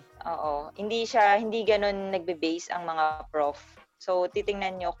 Oo. Hindi ganun nagbe-base ang mga prof. So,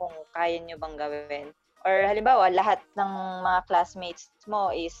 titingnan nyo kung kaya nyo bang gawin. Or halimbawa, lahat ng mga classmates mo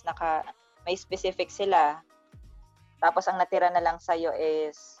is may specific sila. Tapos ang natira na lang sa'yo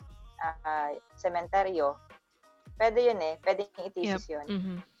is sementeryo. Pwede yun eh. Pwede yung i-thesis yun.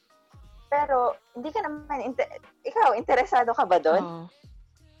 Mm-hmm. Pero, hindi ka naman, ikaw, interesado ka ba doon? Oh.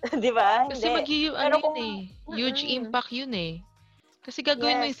 Di ba? Kasi hindi. huge impact yun eh. Kasi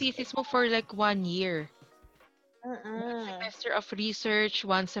gagawin mo yung Yes. thesis mo for like 1 year. 1 Mm-mm. semester of research,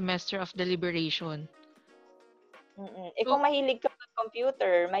 1 semester of deliberation. Mm-mm. So, Kung mahilig ka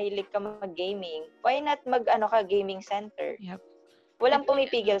mag-computer, mahilig ka mag-gaming, why not ka gaming center? yep. Walang And may,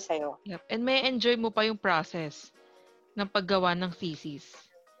 pumipigil sa'yo. yep. And may enjoy mo pa yung process ng paggawa ng thesis.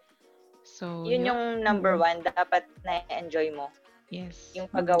 So, Yun yung number one, dapat na-enjoy mo yes. yung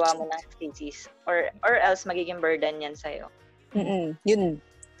paggawa mo ng thesis. Or else, magiging burden yan sa'yo. Yun.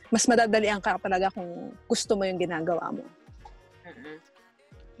 Mas madadalian ka talaga kung gusto mo yung ginagawa mo. Mm-mm.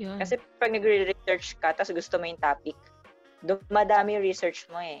 Yun. Kasi pag nagre-research ka, tapos gusto mo yung topic, dumadami yung research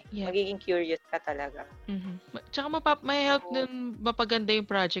mo eh. Yeah. Magiging curious ka talaga. Tsaka may help din mapaganda yung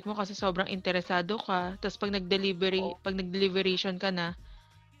project mo kasi sobrang interesado ka. Tapos pag nag-deliberation ka na,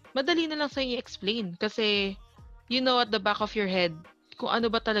 madali na lang sa'yo i-explain. Kasi you know at the back of your head kung ano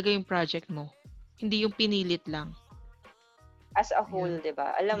ba talaga yung project mo. Hindi yung pinilit lang. As a whole, di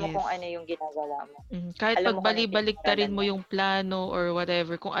ba? Alam mo Yes. kung ano yung ginagawa mo. Kahit Alam mo pag kung ano yung bali-baliktarin mo pinag-aralan yung plano or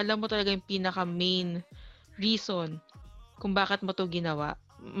whatever, kung alam mo talaga yung pinaka-main reason kung bakit mo to ginawa,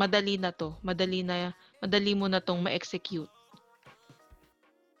 madali na to. Madali mo na tong ma-execute.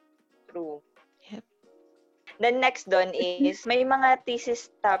 True. Yep. Then next doon is, may mga thesis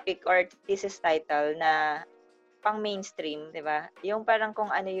topic or thesis title na pang mainstream, di ba? Yung parang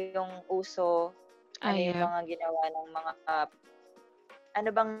kung ano yung uso, ano yung mga ginawa ng mga, ano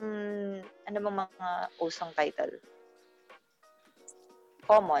bang mga usong title?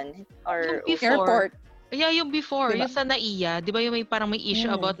 Common or Yung before. Airport. Yeah, yung before, Diba? yung sa NAIA, di ba yung may parang may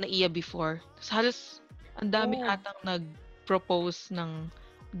issue about NAIA before? Halos ang dami atang nag-propose ng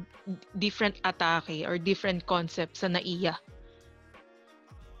different atake or different concepts sa NAIA.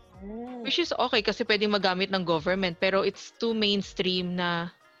 Which is okay kasi pwedeng magamit ng government pero it's too mainstream na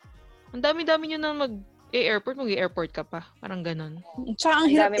ang dami-dami nyo na mag-airport, mag-airport ka pa. Parang ganun. Tsaka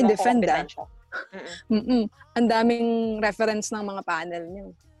ang hirap i-defend Ang daming reference ng mga panel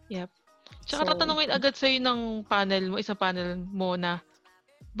nyo. Yep. Tsaka tatanungin agad sa'yo ng isang panel mo na,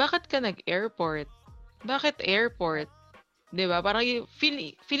 bakit ka nag-airport? Bakit airport? Diba? Parang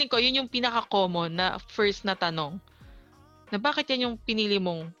feeling ko, yun yung pinaka-common na first na tanong. Na bakit yan yung pinili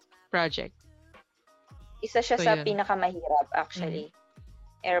mong project? Isa siya sa pinakamahirap actually.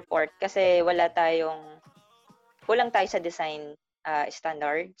 Airport. Kasi kulang tayo sa design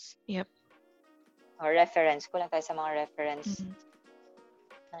standards. Yep. Or reference. Kulang tayo sa mga reference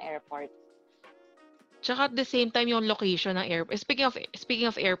ng airport. Tsaka at the same time yung location ng airport. Speaking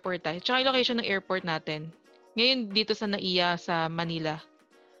of airport tsaka yung location ng airport natin. Ngayon dito sa NAIA sa Manila.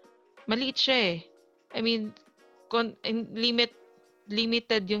 Maliit siya eh. I mean,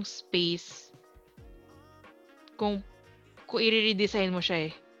 limited yung space kung i-redesign mo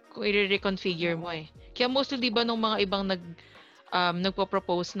siya eh. Kung i-reconfigure mo eh. Kaya mostly 'di ba nung mga ibang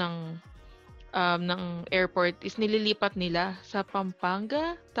nagpo-propose ng airport is nililipat nila sa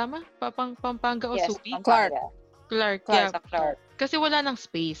Pampanga, tama? Pampanga o Yes, Subic? Clark. Yeah. Clark. Kasi wala nang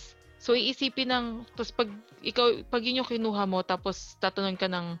space. So iisipin tapos pag yun yung kinuha mo tapos tatanungin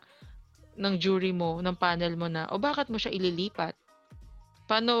ka ng jury mo, ng panel mo na, bakit mo siya ililipat?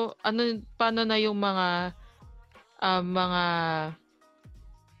 Paano na yung mga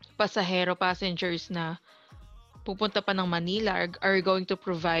passengers na pupunta pa ng Manila are going to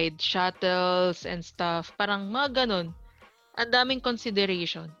provide shuttles and stuff. Parang mga ganun. Ang daming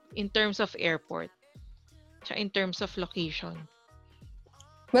consideration in terms of airport. Tsaka in terms of location.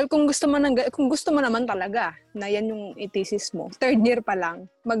 Well, kung gusto mo naman talaga na yan yung thesis mo, third year pa lang,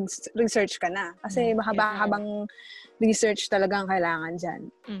 mag-research ka na. Kasi mahaba-habang research talaga ang kailangan dyan.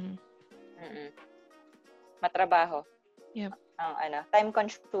 Matrabaho. Yep.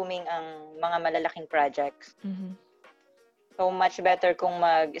 Time-consuming ang mga malalaking projects. So, much better kung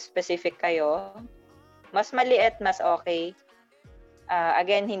mag-specific kayo. Mas maliit, mas okay.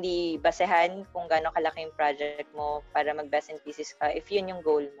 Again, hindi basehan kung gaano kalaki yung project mo para mag-best in thesis ka if yun yung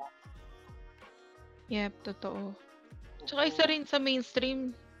goal mo. Yep, totoo. Tsaka isa rin sa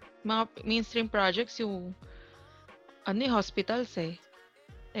mga mainstream projects yung hospitals eh.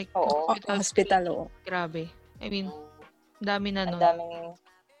 Like, hospital. Grabe. I mean, dami na nun. Ang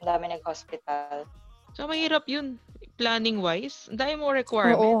dami nag-hospital. So, mahirap yun. Planning-wise. Ang dami mo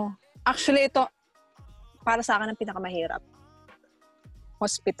requirement. Oo. Actually, ito, para sa akin ang pinakamahirap.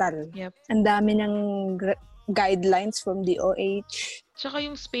 Hospital. Yep. Ang dami ng guidelines from DOH. Tsaka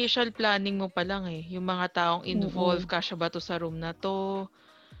yung spatial planning mo pa lang eh. Yung mga taong involved, kasya ba to sa room na to?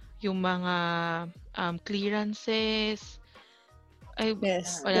 Yung mga clearances. Ay,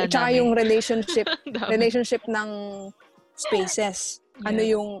 yes. Wala Tsaka dami. yung relationship ng spaces. Yeah. Ano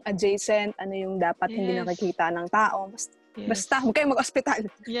yung adjacent, ano yung dapat hindi nakikita ng tao. Yes. Basta, huwag kayong mag-hospital.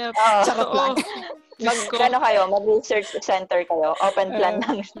 Yep. Charot lang. Mag-ano kayo, mag-research center kayo, open plan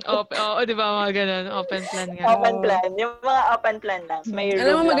lang. Oo, di ba mga ganun? Open plan nga. Open plan. Yung mga open plan lang. May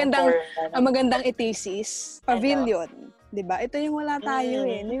Alam room mo, lang for... ang magandang thesis, pavilion. Diba? Ito yung wala tayo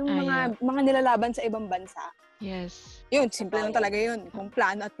eh. Yung mga nilalaban sa ibang bansa. Yes. Yun, simple lang talaga yun. Kung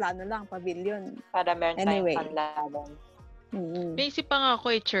plano at plano lang, pavilion. Para meron Anyway. tayong panlaban. May isip pa nga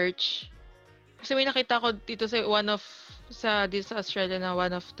ako church. Kasi may nakita ko dito sa sa Australia na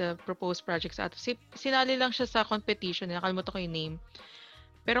one of the proposed projects at sinali lang siya sa competition, nakalimutan ko yung name.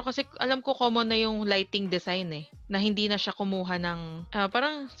 Pero kasi alam ko common na yung lighting design na hindi na siya kumuha ng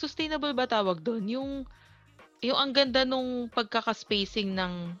parang sustainable ba tawag doon? Yung ang ganda nung pagkaka-spacing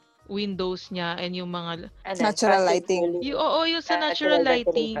ng windows niya and yung mga natural lighting. Yung sa natural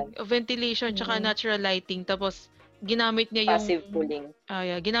lighting, ventilation Mm-hmm. tsaka natural lighting, tapos ginamit niya yung passive cooling.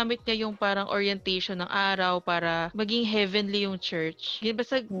 Ginamit niya yung parang orientation ng araw para maging heavenly yung church.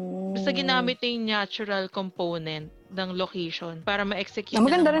 Basta ginamit niya yung natural component ng location para ma-execute na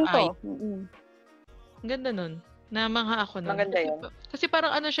maganda rin to. Ang ganda nun. Namangha ako nun. Maganda yun. Kasi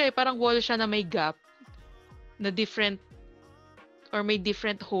parang siya parang wall siya na may gap na different or may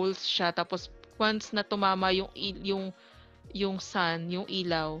different holes siya, tapos once na tumama yung sun, yung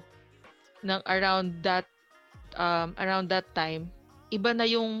ilaw ng around that time, iba na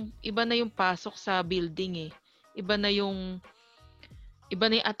yung pasok sa building Iba na yung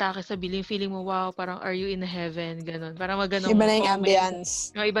atake sa building. Feeling mo, wow, parang are you in heaven? Ganon. Parang maganon. Iba na yung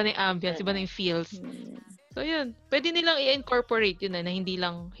ambience. Iba na yung ambience, iba na yung feels. So, yun. Pwede nilang i-incorporate yun na hindi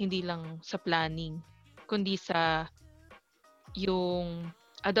lang sa planning, kundi sa yung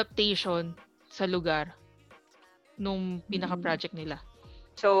adaptation sa lugar nung pinaka-project nila.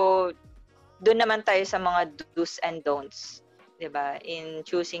 So, doon naman tayo sa mga do's and don'ts, 'di ba? In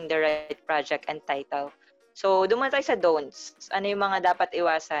choosing the right project and title. So, doon tayo sa don'ts. Ano yung mga dapat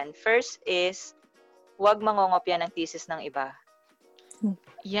iwasan? First is, huwag mangongopya ng thesis ng iba.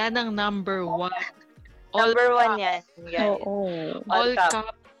 Yan ang number 1. Number 1 yan. All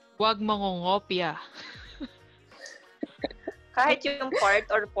cap, huwag mangongopya. Kahit yung part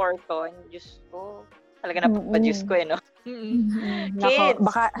or portion, Diyos ko, talaga napapadiyos ko no? Kids!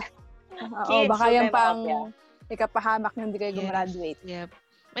 Nako, baka yan pang ikapahamak na hindi kayo gumraduate. Yep.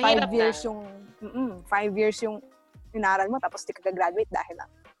 5 years yung inaral mo, tapos di ka graduate dahil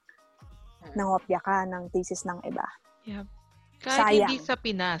lang nangopya ka ng thesis ng iba. Yep. Kahit hindi sa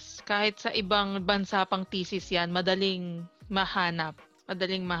Pinas, kahit sa ibang bansa pang thesis yan, madaling mahanap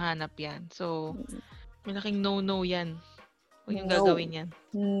yan. So, malaking no-no yan. Huwag yung gagawin yan.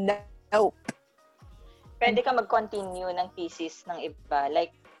 Nope. Pwede ka mag-continue ng thesis ng iba. Like,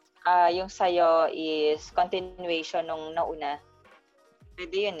 yung sa'yo is continuation nung nauna.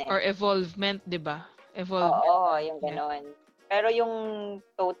 Pwede yun Or evolvement, di ba? Oo, yung ganon. Pero yung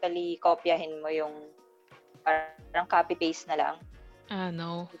totally kopyahin mo yung parang copy-paste na lang.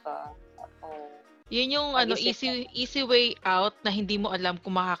 No. Diba? Yun yung easy way out na hindi mo alam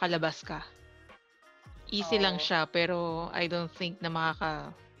kung makakalabas ka. Easy lang siya, pero I don't think na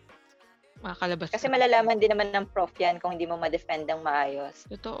makakalabas kasi ka. malalaman din naman ng prof yan kung hindi mo ma-defend ng maayos.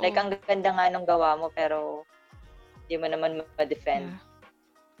 Totoo. Like, ang ganda nga nung gawa mo, pero hindi mo naman ma-defend. Yeah.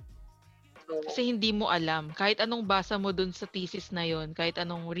 Kasi hindi mo alam. Kahit anong basa mo dun sa thesis na yon, kahit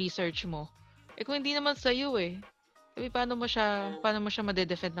anong research mo, kung hindi naman sa'yo paano mo siya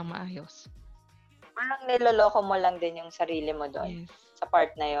ma-defend ng maayos? Parang niloloko mo lang din yung sarili mo doon sa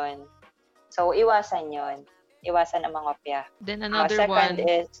part na yon. So, iwasan yon. Iwasan ang mangopya. Then another second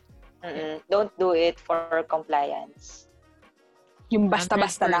is, don't do it for compliance. Yung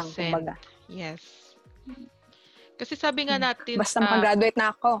basta-basta lang, kumbaga. Yes. Kasi sabi nga natin basta mag-graduate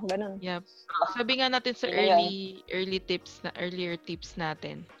na ako, ganun. Yep. Sabi nga natin sa earlier tips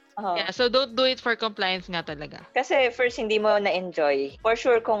natin. Yeah, so don't do it for compliance nga talaga. Kasi first, hindi mo na-enjoy. For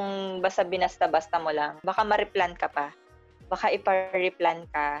sure, kung basta binasta-basta mo lang, baka ma-replan ka pa. Baka ipa-replan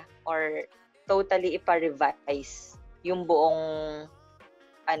ka or totally ipa-revise yung buong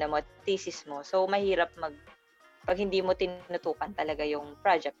thesis mo. So, mahirap pag hindi mo tinutukan talaga yung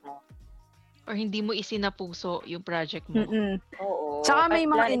project mo. Or hindi mo isinapuso yung project mo. Oo. Tsaka may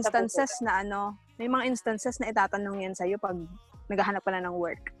mga instances na itatanong yan sa'yo pag naghahanap ka na ng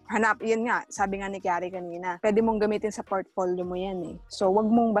work. Yun nga, sabi nga ni Kiari kanina, pwede mong gamitin sa portfolio mo yan So, wag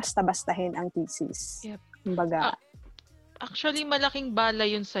mong basta-bastahin ang thesis. Yep. Kumbaga. Actually, malaking bala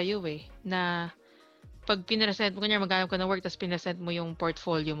yun sa'yo na pag pinresent mo, kanya maghanap ka ng work, tapos pinresent mo yung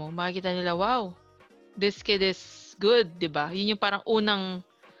portfolio mo, makikita nila, wow, this kid is good, di ba? Yun yung parang unang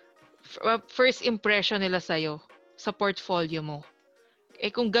first impression nila sa'yo sa portfolio mo.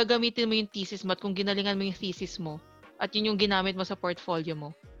 Kung gagamitin mo yung thesis mo at kung ginalingan mo yung thesis mo, at yun yung ginamit mo sa portfolio mo.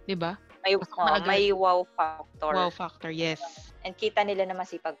 Di ba? May, Pasok na agad. may wow factor. Wow factor, yes. And kita nila na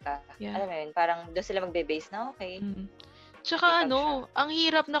masipag ka. Yeah. Alam mo yun, parang doon sila magbe-base na, okay. Tsaka Masipag ang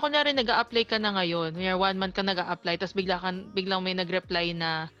hirap na kunyari nag-a-apply ka na ngayon. Kunyari 1 month ka nag-a-apply, tapos biglang may nag-reply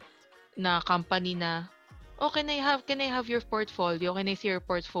na company na, oh, can I have your portfolio? Can I see your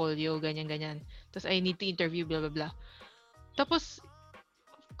portfolio? Ganyan. Tapos I need to interview, blah, blah, blah. Tapos,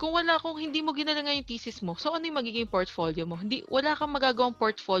 kung hindi mo ginawa yung thesis mo, so ano yung magiging portfolio mo? Wala kang magagawang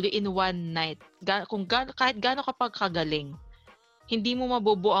portfolio in one night. Kahit gaano ka pagkagaling, hindi mo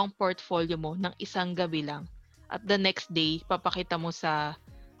mabubuo ang portfolio mo ng isang gabi lang. At the next day, papakita mo sa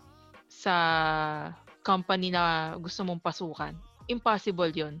company na gusto mong pasukan. Impossible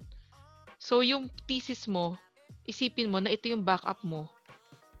yon. So, yung thesis mo, isipin mo na ito yung backup mo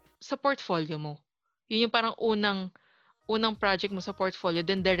sa portfolio mo. Yun yung parang unang project mo sa portfolio,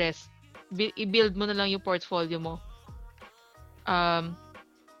 then the rest, i-build mo na lang yung portfolio mo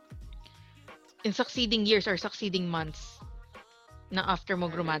in succeeding years or succeeding months na after mo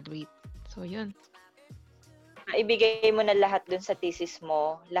graduate. So, yun. Ibigay mo na lahat dun sa thesis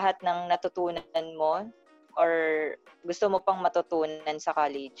mo, lahat ng natutunan mo or gusto mo pang matutunan sa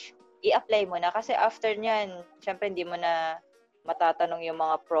college. I-apply mo na kasi after nyan, syempre hindi mo na matatanong yung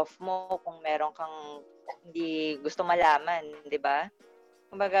mga prof mo kung meron kang hindi gusto malaman, di ba?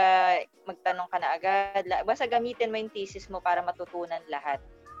 Kumbaga, magtanong ka na agad. Basta gamitin mo yung thesis mo para matutunan lahat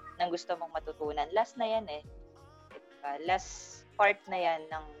ng gusto mong matutunan. Last na yan eh. Diba? Last part na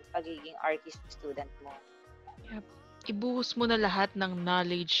yan ng pagiging archie student mo. Yep. Ibuhos mo na lahat ng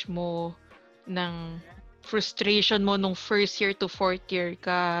knowledge mo, ng frustration mo nung first year to fourth year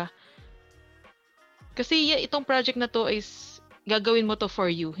ka. Kasi itong project na to is gagawin mo to for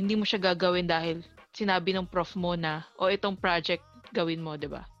you. Hindi mo siya gagawin dahil sinabi ng prof mo na, o itong project gawin mo,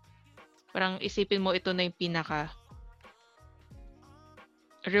 di ba? Parang isipin mo ito na yung pinaka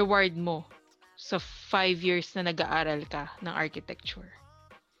reward mo sa 5 years na nag-aaral ka ng architecture.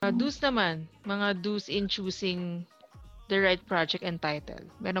 Do's naman, mga do's in choosing the right project and title.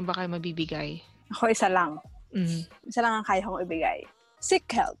 Meron ba kayo mabibigay? Ako isa lang. Isa lang ang kaya kong ibigay. Seek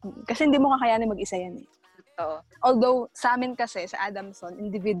help. Kasi hindi mo kakayanin mag-isa yan eh. Oo. Although, sa amin kasi, sa Adamson,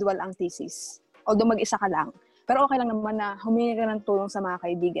 individual ang thesis. Although mag-isa ka lang. Pero okay lang naman na humingi ka ng tulong sa mga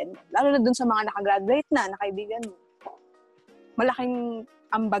kaibigan mo. Lalo na dun sa mga nakagraduate na kaibigan mo. Malaking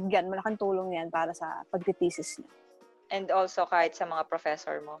ambag yan, malaking tulong yan para sa pagtithesis niya. And also kahit sa mga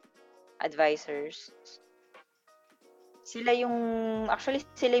professor mo, advisors. Sila yung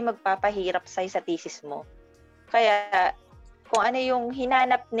magpapahirap sa thesis mo. Kaya, kung ano yung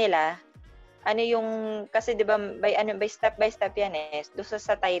hinanap nila, kasi di ba, by step yan eh. Doon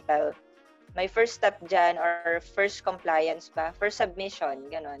sa title, may first step dyan or first compliance ba? First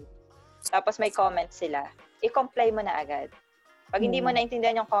submission, ganun. Tapos may comments sila. I-comply mo na agad. Pag hindi mo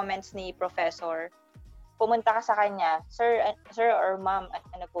naintindihan yung comments ni professor, pumunta ka sa kanya, Sir or ma'am,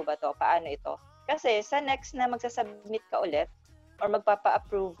 ano po ba to? Paano ito? Kasi sa next na magsasubmit ka ulit or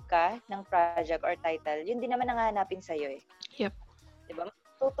magpapa-approve ka ng project or title, yun din naman ang hahanapin sa'yo eh. Yep. Diba?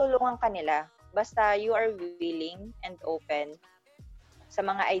 Tutulungan ka nila. Basta you are willing and open sa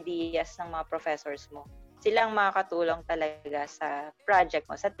mga ideas ng mga professors mo. Silang makakatulong talaga sa project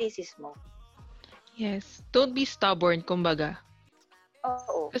mo, sa thesis mo. Yes. Don't be stubborn, kumbaga.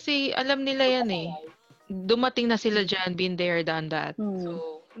 Oo. Kasi alam nila yan eh. Dumating na sila dyan, been there, done that.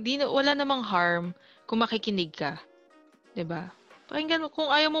 So, wala namang harm kung makikinig ka. 'Di ba? Pakinggan mo. Kung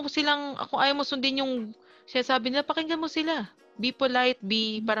ayaw mo sundin yung sinasabi nila, pakinggan mo sila. Be polite,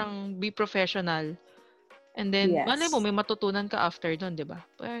 be professional. And then, malay mo, may matutunan ka after doon, di ba?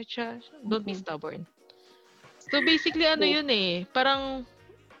 Don't be stubborn. So, basically, yun eh. Parang,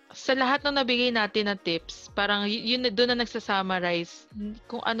 sa lahat ng nabigay natin na tips, parang yun doon na nagsasummarize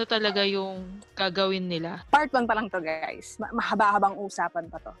kung ano talaga yung gagawin nila. Part 1 pa lang to, guys. Mahaba-habang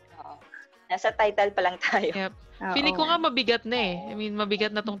usapan pa to. Oo. Nasa title pa lang tayo. Yep. Feeling ko nga mabigat na eh. I mean,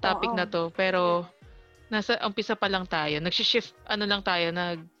 mabigat na tong topic na to. Pero, nasa umpisa pa lang tayo. Nag-shift, lang tayo,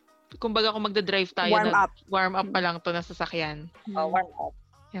 kumbaga kung magda-drive tayo, warm up pa lang to na sasakyan. Warm up.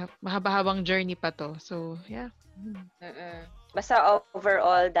 Yeah, mahaba-habang journey pa to. So, yeah. Basta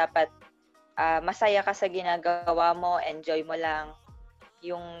overall, dapat masaya ka sa ginagawa mo, enjoy mo lang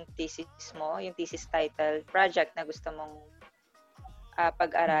yung thesis mo, yung thesis title, project na gusto mong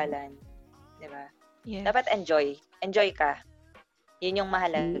pag-aralan. Diba? Yes. Dapat enjoy. Enjoy ka. Yun yung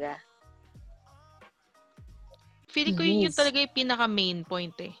mahalaga. Feeling ko yun talaga yung pinaka-main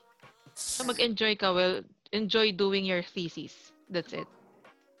point eh. So mag-enjoy ka, enjoy doing your thesis. That's it.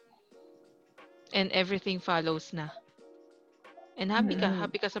 And everything follows na. And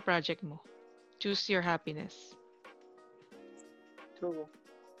happy ka sa project mo. Choose your happiness. True.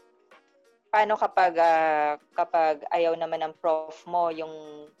 Paano kapag ayaw naman ng prof mo, yung,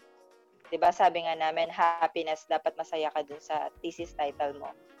 'di ba sabi nga namin, happiness, dapat masaya ka dun sa thesis title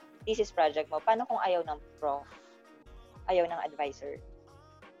mo, thesis project mo. Paano kung ayaw ng prof? Ayaw ng advisor?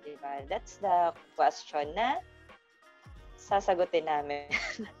 'Di ba? That's the question na sasagutin namin.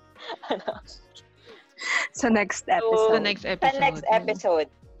 Ano? Sa next So, episode. Sa next episode.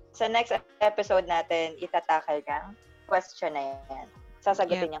 Sa next episode natin, itatakal kang question na yan.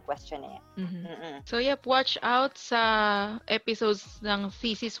 Sasagutin yung question na yan. Mhm. Mm-mm. So yep, watch out sa episodes ng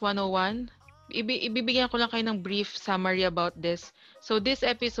Thesis 101. Ibibigyan ko lang kayo ng brief summary about this. So this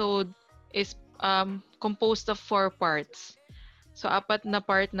episode is composed of 4 parts. So 4 na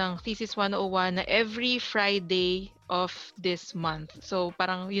part ng Thesis 101 na every Friday of this month. So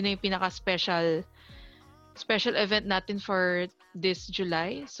parang yun na yung pinaka-special event natin for this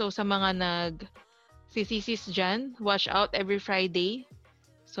July. So sa mga thesis dyan, watch out every Friday.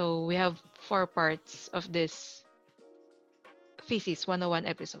 So we have 4 parts of this Thesis 101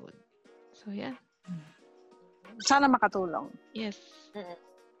 episode. So yeah. Sana makatulong. Yes. Mm-mm.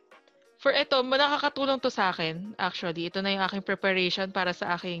 For ito, nakakatulong to sa akin. Actually, ito na yung aking preparation para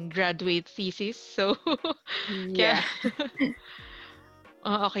sa aking graduate thesis. So, kaya, Yeah.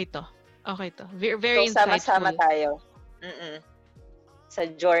 okay to. Okay to. Very, very So, sama-sama insightful. tayo. Mm-mm. Sa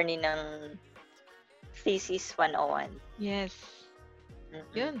journey ng Thesis 101. Yes. Mm-mm.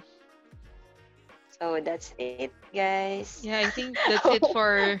 Yun. So, that's it, guys. Yeah, I think that's it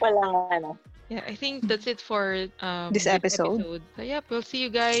for... Walang ano. Yeah, I think that's it for This episode. So, yep, we'll see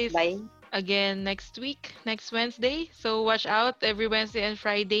you guys Bye. again next week, next Wednesday. So, watch out. Every Wednesday and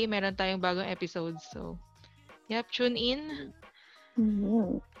Friday, meron tayong bagong episodes. So, yep, tune in.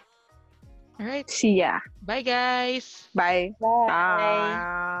 Mhm. All right. See ya. Bye, guys. Bye. Bye.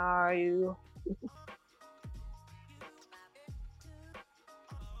 Bye.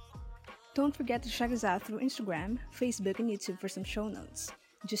 Don't forget to check us out through Instagram, Facebook, and YouTube for some show notes.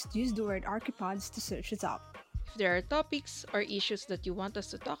 Just use the word Archipods to search us up. If there are topics or issues that you want us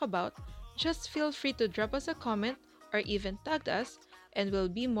to talk about, just feel free to drop us a comment or even tag us, and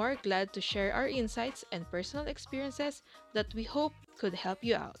we'll be more glad to share our insights and personal experiences that we hope could help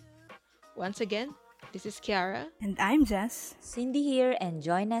you out. Once again, this is Kiara. And I'm Jess. Cindy here, and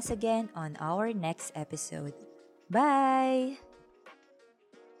join us again on our next episode. Bye!